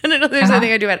help, and I don't think there's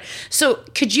anything I do about it. So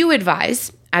could you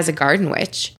advise, as a garden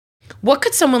witch, what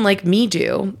could someone like me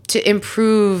do to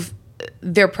improve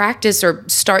their practice, or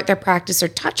start their practice, or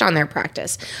touch on their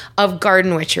practice of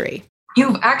garden witchery?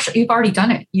 You've already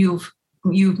done it. You've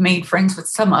made friends with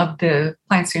some of the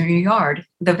plants in your yard.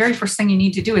 The very first thing you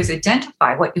need to do is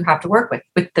identify what you have to work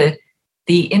with the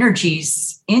the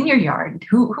energies in your yard.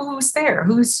 Who's there?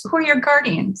 Who are your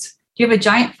guardians? Do you have a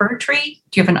giant fir tree?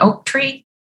 Do you have an oak tree?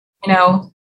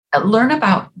 Learn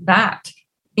about that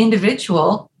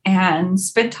individual and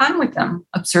spend time with them,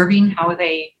 observing how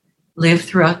they live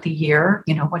throughout the year,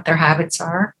 what their habits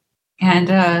are,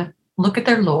 and look at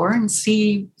their lore and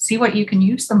see what you can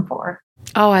use them for.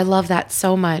 Oh, I love that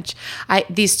so much.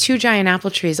 These 2 giant apple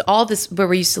trees, all this where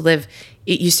we used to live,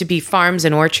 it used to be farms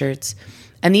and orchards.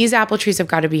 And these apple trees have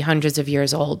got to be hundreds of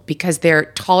years old because they're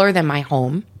taller than my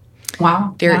home.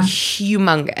 Wow. They're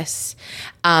humongous.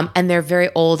 And they're very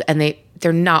old and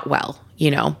they're not well,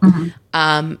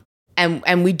 Mm-hmm.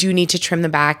 And we do need to trim the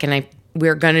back, and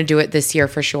we're going to do it this year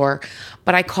for sure.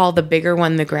 But I call the bigger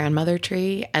one the grandmother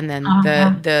tree, and then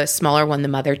the smaller one the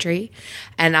mother tree.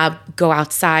 And I'll go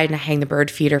outside and I hang the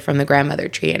bird feeder from the grandmother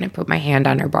tree, and I put my hand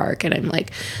on her bark, and I'm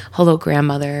like, hello,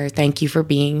 grandmother. Thank you for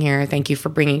being here. Thank you for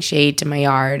bringing shade to my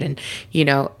yard. And,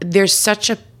 there's such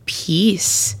a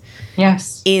peace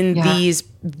in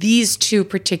these 2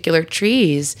 particular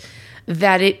trees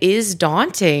that it is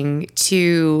daunting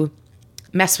to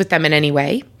mess with them in any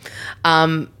way.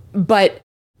 But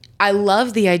I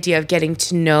love the idea of getting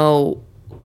to know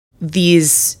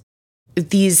these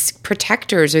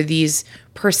protectors or these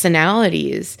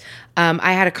personalities.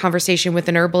 I had a conversation with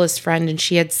an herbalist friend, and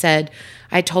she had said,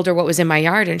 I told her what was in my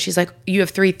yard, and she's like, you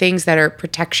have 3 things that are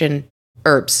protection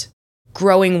herbs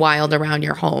growing wild around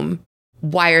your home.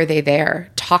 Why are they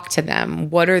there? Talk to them.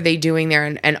 What are they doing there?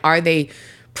 And are they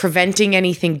preventing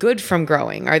anything good from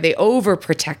growing? Are they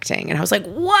overprotecting? And I was like,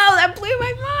 whoa, that blew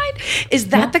my mind. Is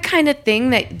that the kind of thing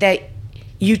that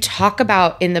you talk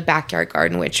about in the Backyard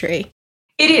Garden Witchery?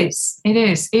 It is.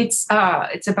 It's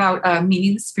about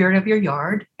meeting the spirit of your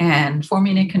yard and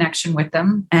forming a connection with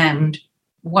them and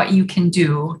what you can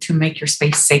do to make your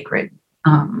space sacred.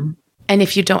 And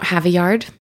if you don't have a yard?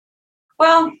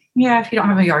 Well, yeah, if you don't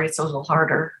have a yard, it's a little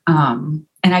harder.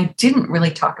 And I didn't really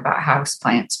talk about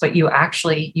houseplants, but you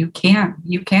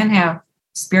can have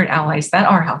spirit allies that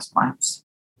are houseplants.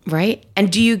 Right.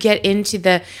 And do you get into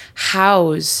the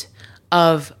hows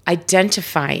of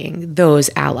identifying those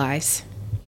allies?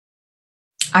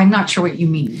 I'm not sure what you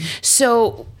mean.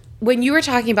 So when you were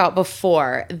talking about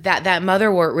before that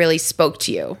motherwort really spoke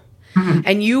to you, mm-hmm.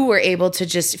 and you were able to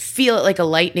just feel it like a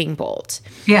lightning bolt.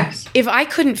 Yes. If I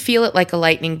couldn't feel it like a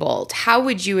lightning bolt, how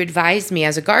would you advise me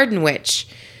as a garden witch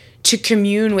to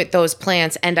commune with those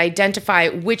plants and identify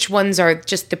which ones are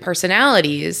just the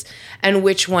personalities and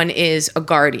which one is a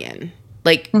guardian?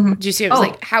 Like, mm-hmm. Do you see what I was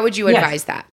like? How would you advise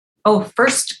that? Oh,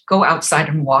 first go outside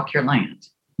and walk your land.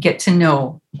 Get to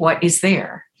know what is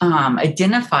there.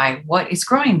 Identify what is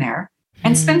growing there.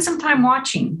 And spend some time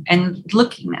watching and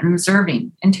looking and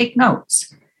observing and take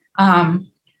notes. I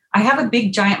have a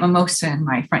big giant mimosa in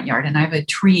my front yard, and I have a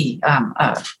tree.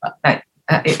 I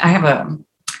have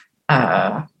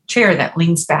a chair that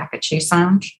leans back, a chaise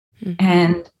lounge. Mm-hmm.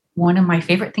 And one of my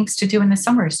favorite things to do in the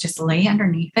summer is just lay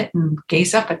underneath it and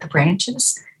gaze up at the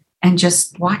branches and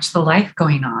just watch the life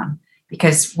going on.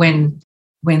 Because when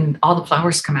all the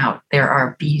flowers come out, there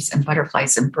are bees and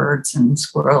butterflies and birds and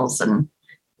squirrels, and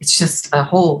it's just a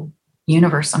whole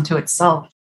universe unto itself.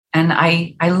 And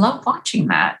I love watching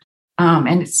that.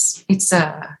 And it's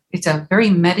a very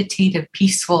meditative,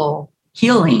 peaceful,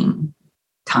 healing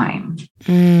time.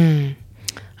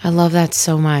 I love that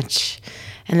so much.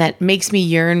 And that makes me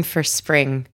yearn for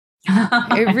spring.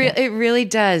 It really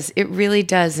does. It really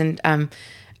does. And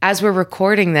as we're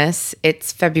recording this,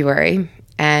 it's February.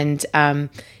 And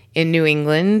in New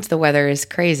England, the weather is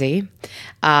crazy.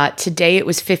 Today it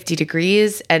was 50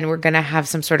 degrees, and we're going to have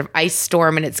some sort of ice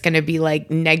storm, and it's going to be like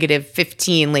negative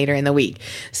 15 later in the week.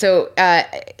 So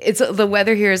the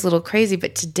weather here is a little crazy,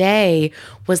 but today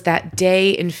was that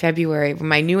day in February where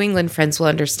my New England friends will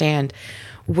understand,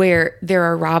 where there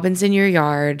are robins in your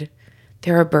yard,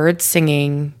 there are birds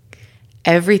singing,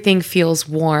 everything feels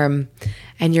warm,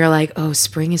 and you're like, oh,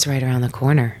 spring is right around the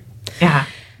corner. Yeah.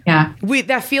 Yeah.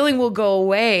 That feeling will go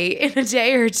away in a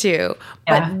day or two.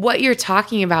 But what you're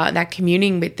talking about, that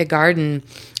communing with the garden,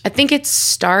 I think it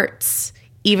starts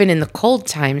even in the cold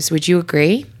times. Would you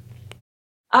agree?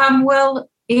 Well,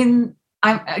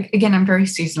 I'm very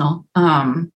seasonal.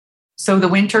 So the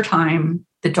winter time,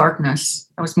 the darkness,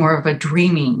 I was more of a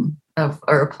dreaming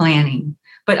or planning.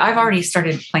 But I've already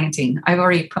started planting. I've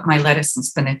already put my lettuce and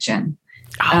spinach in.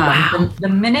 Oh, wow. The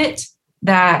minute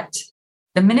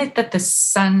that the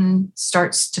sun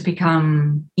starts to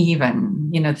become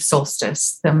even, the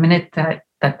solstice, the minute that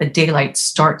the daylight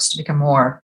starts to become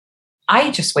more,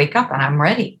 I just wake up and I'm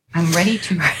ready. I'm ready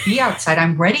to be outside.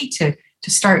 I'm ready to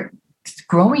start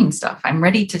growing stuff. I'm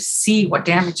ready to see what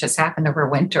damage has happened over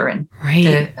winter and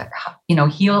to,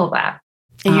 heal that.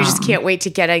 And you just can't wait to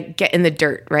get in the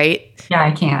dirt, right? Yeah,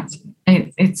 I can't.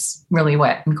 It's really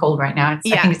wet and cold right now. I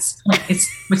think it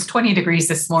was 20 degrees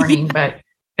this morning, but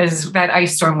as that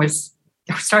ice storm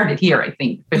started here, I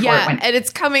think. Before it went. And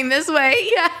it's coming this way.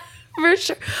 Yeah, for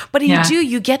sure. But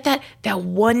you get that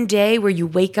one day where you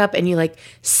wake up and you like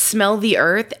smell the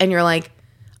earth and you're like,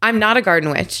 I'm not a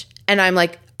garden witch. And I'm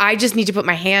like, I just need to put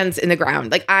my hands in the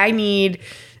ground. Like I need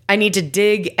to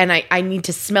dig and I need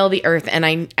to smell the earth and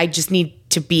I just need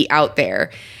to be out there.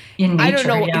 In nature, I don't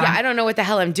know. Yeah, I don't know what the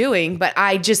hell I'm doing, but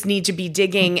I just need to be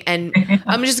digging and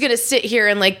I'm just going to sit here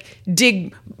and like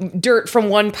dig dirt from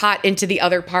one pot into the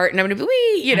other part. And I'm going to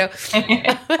be,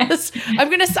 I'm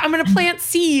going to plant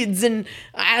seeds and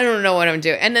I don't know what I'm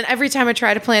doing. And then every time I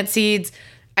try to plant seeds,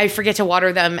 I forget to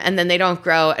water them and then they don't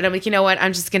grow. And I'm like, you know what?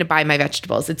 I'm just going to buy my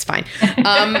vegetables. It's fine.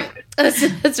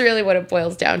 That's really what it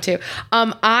boils down to.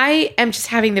 I am just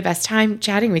having the best time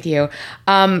chatting with you.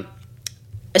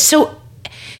 So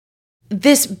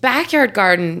this Backyard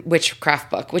Garden Witchcraft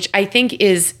book, which I think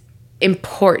is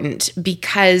important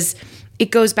because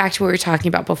it goes back to what we were talking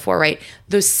about before, right?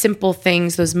 Those simple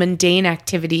things, those mundane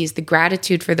activities, the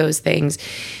gratitude for those things.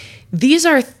 Those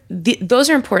are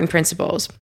important principles.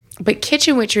 But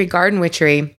kitchen witchery, garden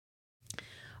witchery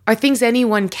are things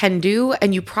anyone can do,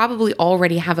 and you probably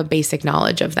already have a basic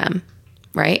knowledge of them,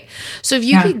 right? So if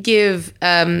you could give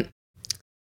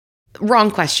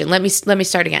wrong question, let me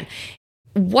start again.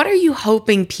 What are you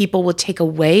hoping people will take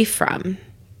away from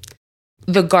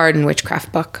the Garden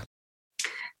Witchcraft book?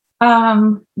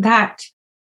 That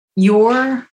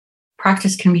your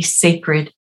practice can be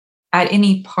sacred at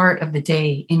any part of the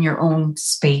day in your own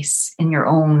space, in your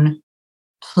own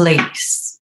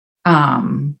place.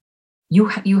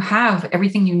 You have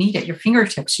everything you need at your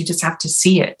fingertips. You just have to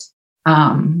see it.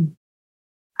 I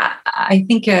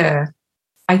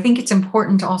think it's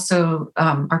important also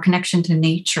our connection to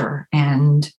nature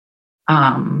and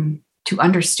to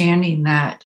understanding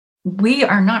that we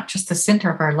are not just the center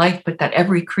of our life, but that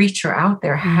every creature out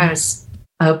there has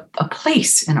a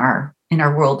place in our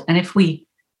world. And if we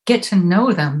get to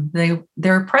know them,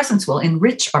 their presence will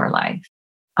enrich our life.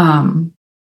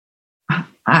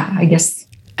 I guess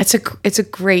it's a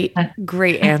great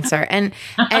answer, and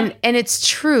it's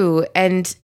true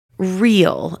and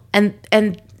real,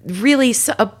 and really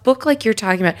a book like you're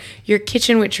talking about, your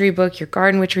kitchen witchery book, your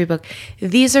garden witchery book.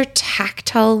 These are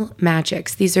tactile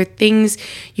magics. These are things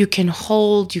you can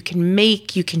hold, you can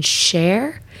make, you can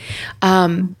share.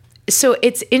 So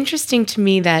it's interesting to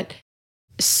me that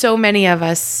so many of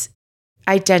us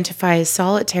identify as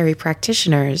solitary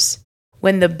practitioners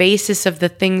when the basis of the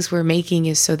things we're making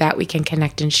is so that we can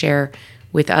connect and share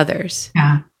with others.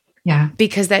 Yeah.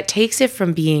 Because that takes it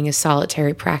from being a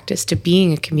solitary practice to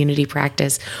being a community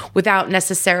practice without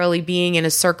necessarily being in a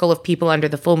circle of people under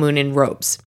the full moon in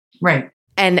robes. Right.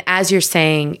 And as you're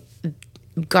saying,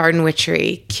 garden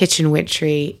witchery, kitchen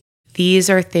witchery, these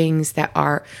are things that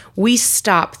we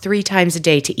stop 3 times a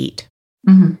day to eat.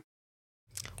 Mm-hmm.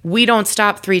 We don't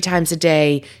stop 3 times a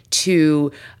day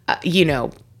to,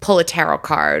 pull a tarot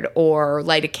card or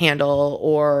light a candle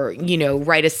or,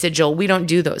 write a sigil. We don't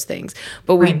do those things,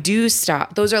 but we do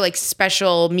stop. Those are like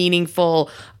special,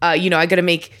 meaningful, I got to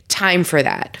make time for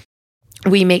that.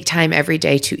 We make time every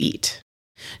day to eat.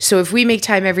 So if we make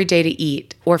time every day to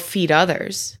eat or feed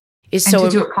others, to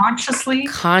do it consciously,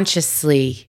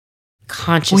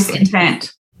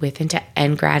 with intent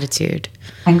and gratitude.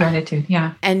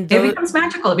 Yeah. And it becomes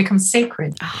magical. It becomes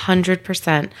sacred.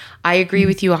 100%. I agree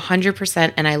with you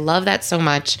 100%. And I love that so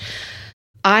much.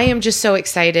 I am just so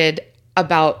excited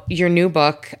about your new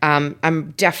book.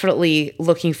 I'm definitely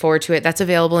looking forward to it. That's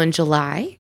available in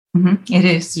July. Mm-hmm. It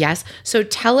is. Yes. So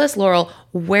tell us, Laurel,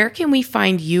 where can we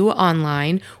find you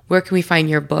online? Where can we find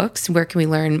your books? Where can we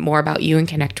learn more about you and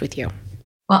connect with you?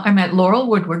 Well, I'm at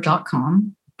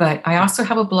laurelwoodward.com. But I also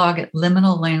have a blog at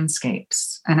Liminal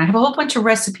Landscapes, and I have a whole bunch of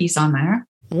recipes on there.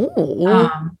 But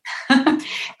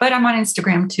I'm on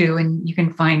Instagram too, and you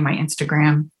can find my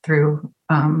Instagram through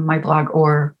my blog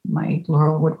or my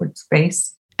Laurel Woodward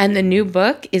space. And the new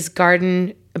book is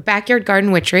Backyard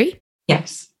Garden Witchery.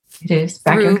 Yes, it is.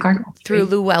 Backyard Garden Witchery. Through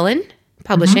Llewellyn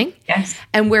Publishing. Mm-hmm. Yes.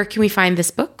 And where can we find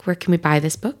this book? Where can we buy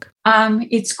this book?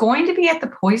 It's going to be at the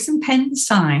Poison Pen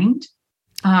signed.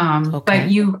 But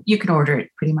you can order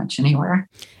it pretty much anywhere.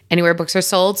 Anywhere books are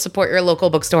sold. Support your local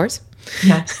bookstores.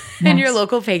 Yes. And your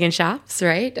local pagan shops,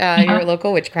 right? Your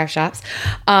local witchcraft shops.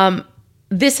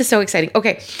 This is so exciting.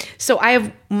 Okay, so I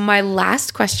have my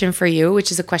last question for you,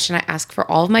 which is a question I ask for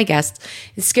all of my guests.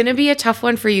 It's going to be a tough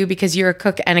one for you because you're a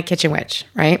cook and a kitchen witch,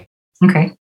 right?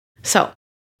 Okay. So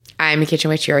I'm a kitchen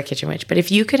witch, you're a kitchen witch. But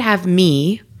if you could have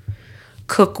me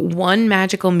cook one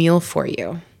magical meal for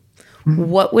you,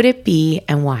 what would it be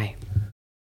and why?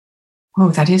 Oh,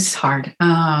 that is hard.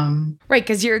 Right,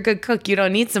 because you're a good cook. You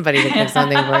don't need somebody to cook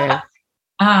something for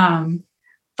you.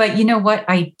 But you know what?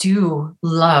 I do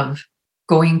love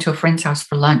going to a friend's house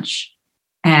for lunch.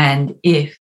 And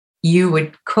if you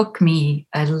would cook me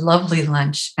a lovely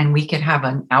lunch and we could have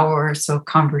an hour or so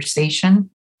conversation,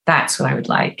 that's what I would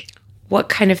like. What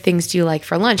kind of things do you like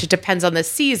for lunch? It depends on the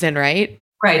season, right?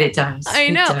 Right, it does. I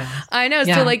know. I know.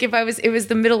 Yeah. So like if it was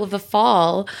the middle of the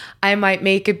fall, I might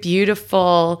make a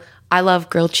beautiful, I love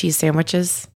grilled cheese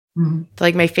sandwiches. Mm-hmm. It's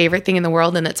like my favorite thing in the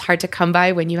world. And it's hard to come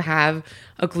by when you have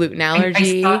a gluten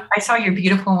allergy. I saw your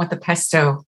beautiful one with the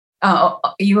pesto.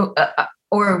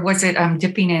 Or was it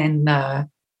dipping in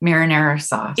marinara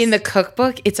sauce? In the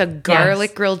cookbook, it's a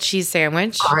garlic grilled cheese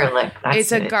sandwich. Garlic.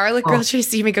 It's a garlic grilled cheese.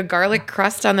 So you make a garlic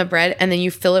crust on the bread, and then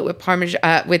you fill it with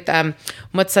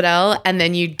mozzarella, and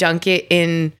then you dunk it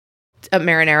in a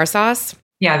marinara sauce.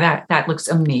 Yeah, that looks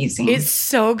amazing. It's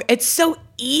so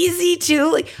easy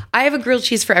too. Like I have a grilled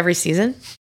cheese for every season.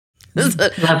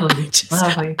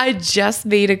 Lovely. I just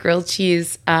made a grilled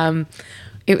cheese.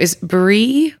 It was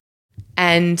brie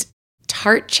and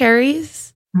tart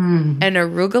cherries and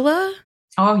arugula.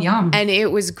 Oh, yum. And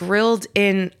it was grilled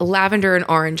in lavender and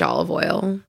orange olive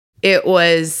oil. It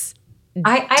was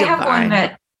I have one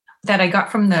that I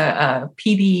got from the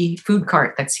PB food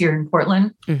cart that's here in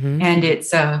Portland. Mm-hmm. And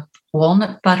it's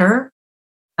walnut butter,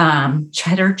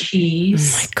 cheddar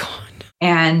cheese. Oh my God.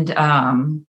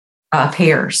 And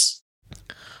pears.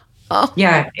 Oh,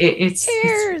 yeah,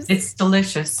 it's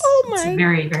delicious. Oh my It's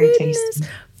very, very tasty.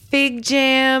 Fig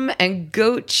jam and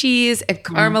goat cheese and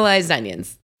caramelized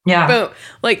onions. Yeah. Boom.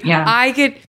 I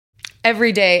could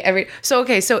every day. So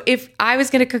if I was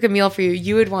going to cook a meal for you,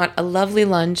 you would want a lovely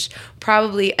lunch,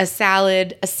 probably a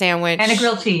salad, a sandwich. And a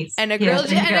grilled cheese. And a grilled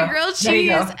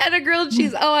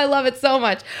cheese. Oh, I love it so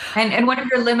much. And one of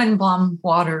your lemon balm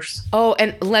waters. Oh,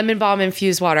 and lemon balm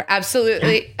infused water.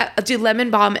 Absolutely. I'll do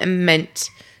lemon balm and mint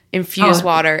infused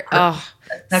water. Oh,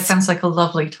 that sounds like a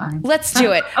lovely time. Let's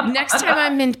do it. Next time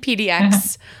I'm in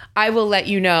PDX, I will let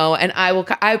you know, and I will.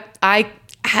 I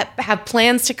have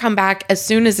plans to come back as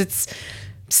soon as it's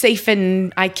safe,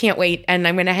 and I can't wait. And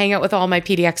I'm going to hang out with all my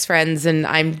PDX friends, and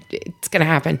it's going to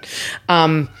happen.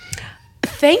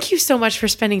 Thank you so much for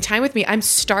spending time with me. I'm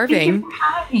starving. Thank you for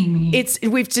having me.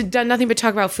 We've done nothing but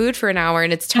talk about food for an hour,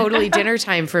 and it's totally dinner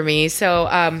time for me. So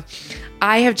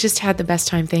I have just had the best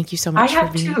time. Thank you so much. I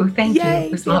have too. Thank you.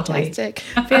 It was fantastic.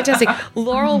 Fantastic.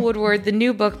 Laurel Woodward, the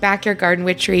new book, Backyard Garden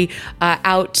Witchery,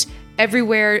 out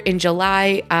everywhere in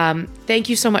July. Thank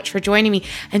you so much for joining me.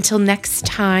 Until next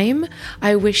time,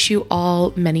 I wish you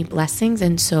all many blessings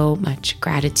and so much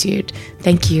gratitude.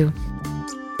 Thank you.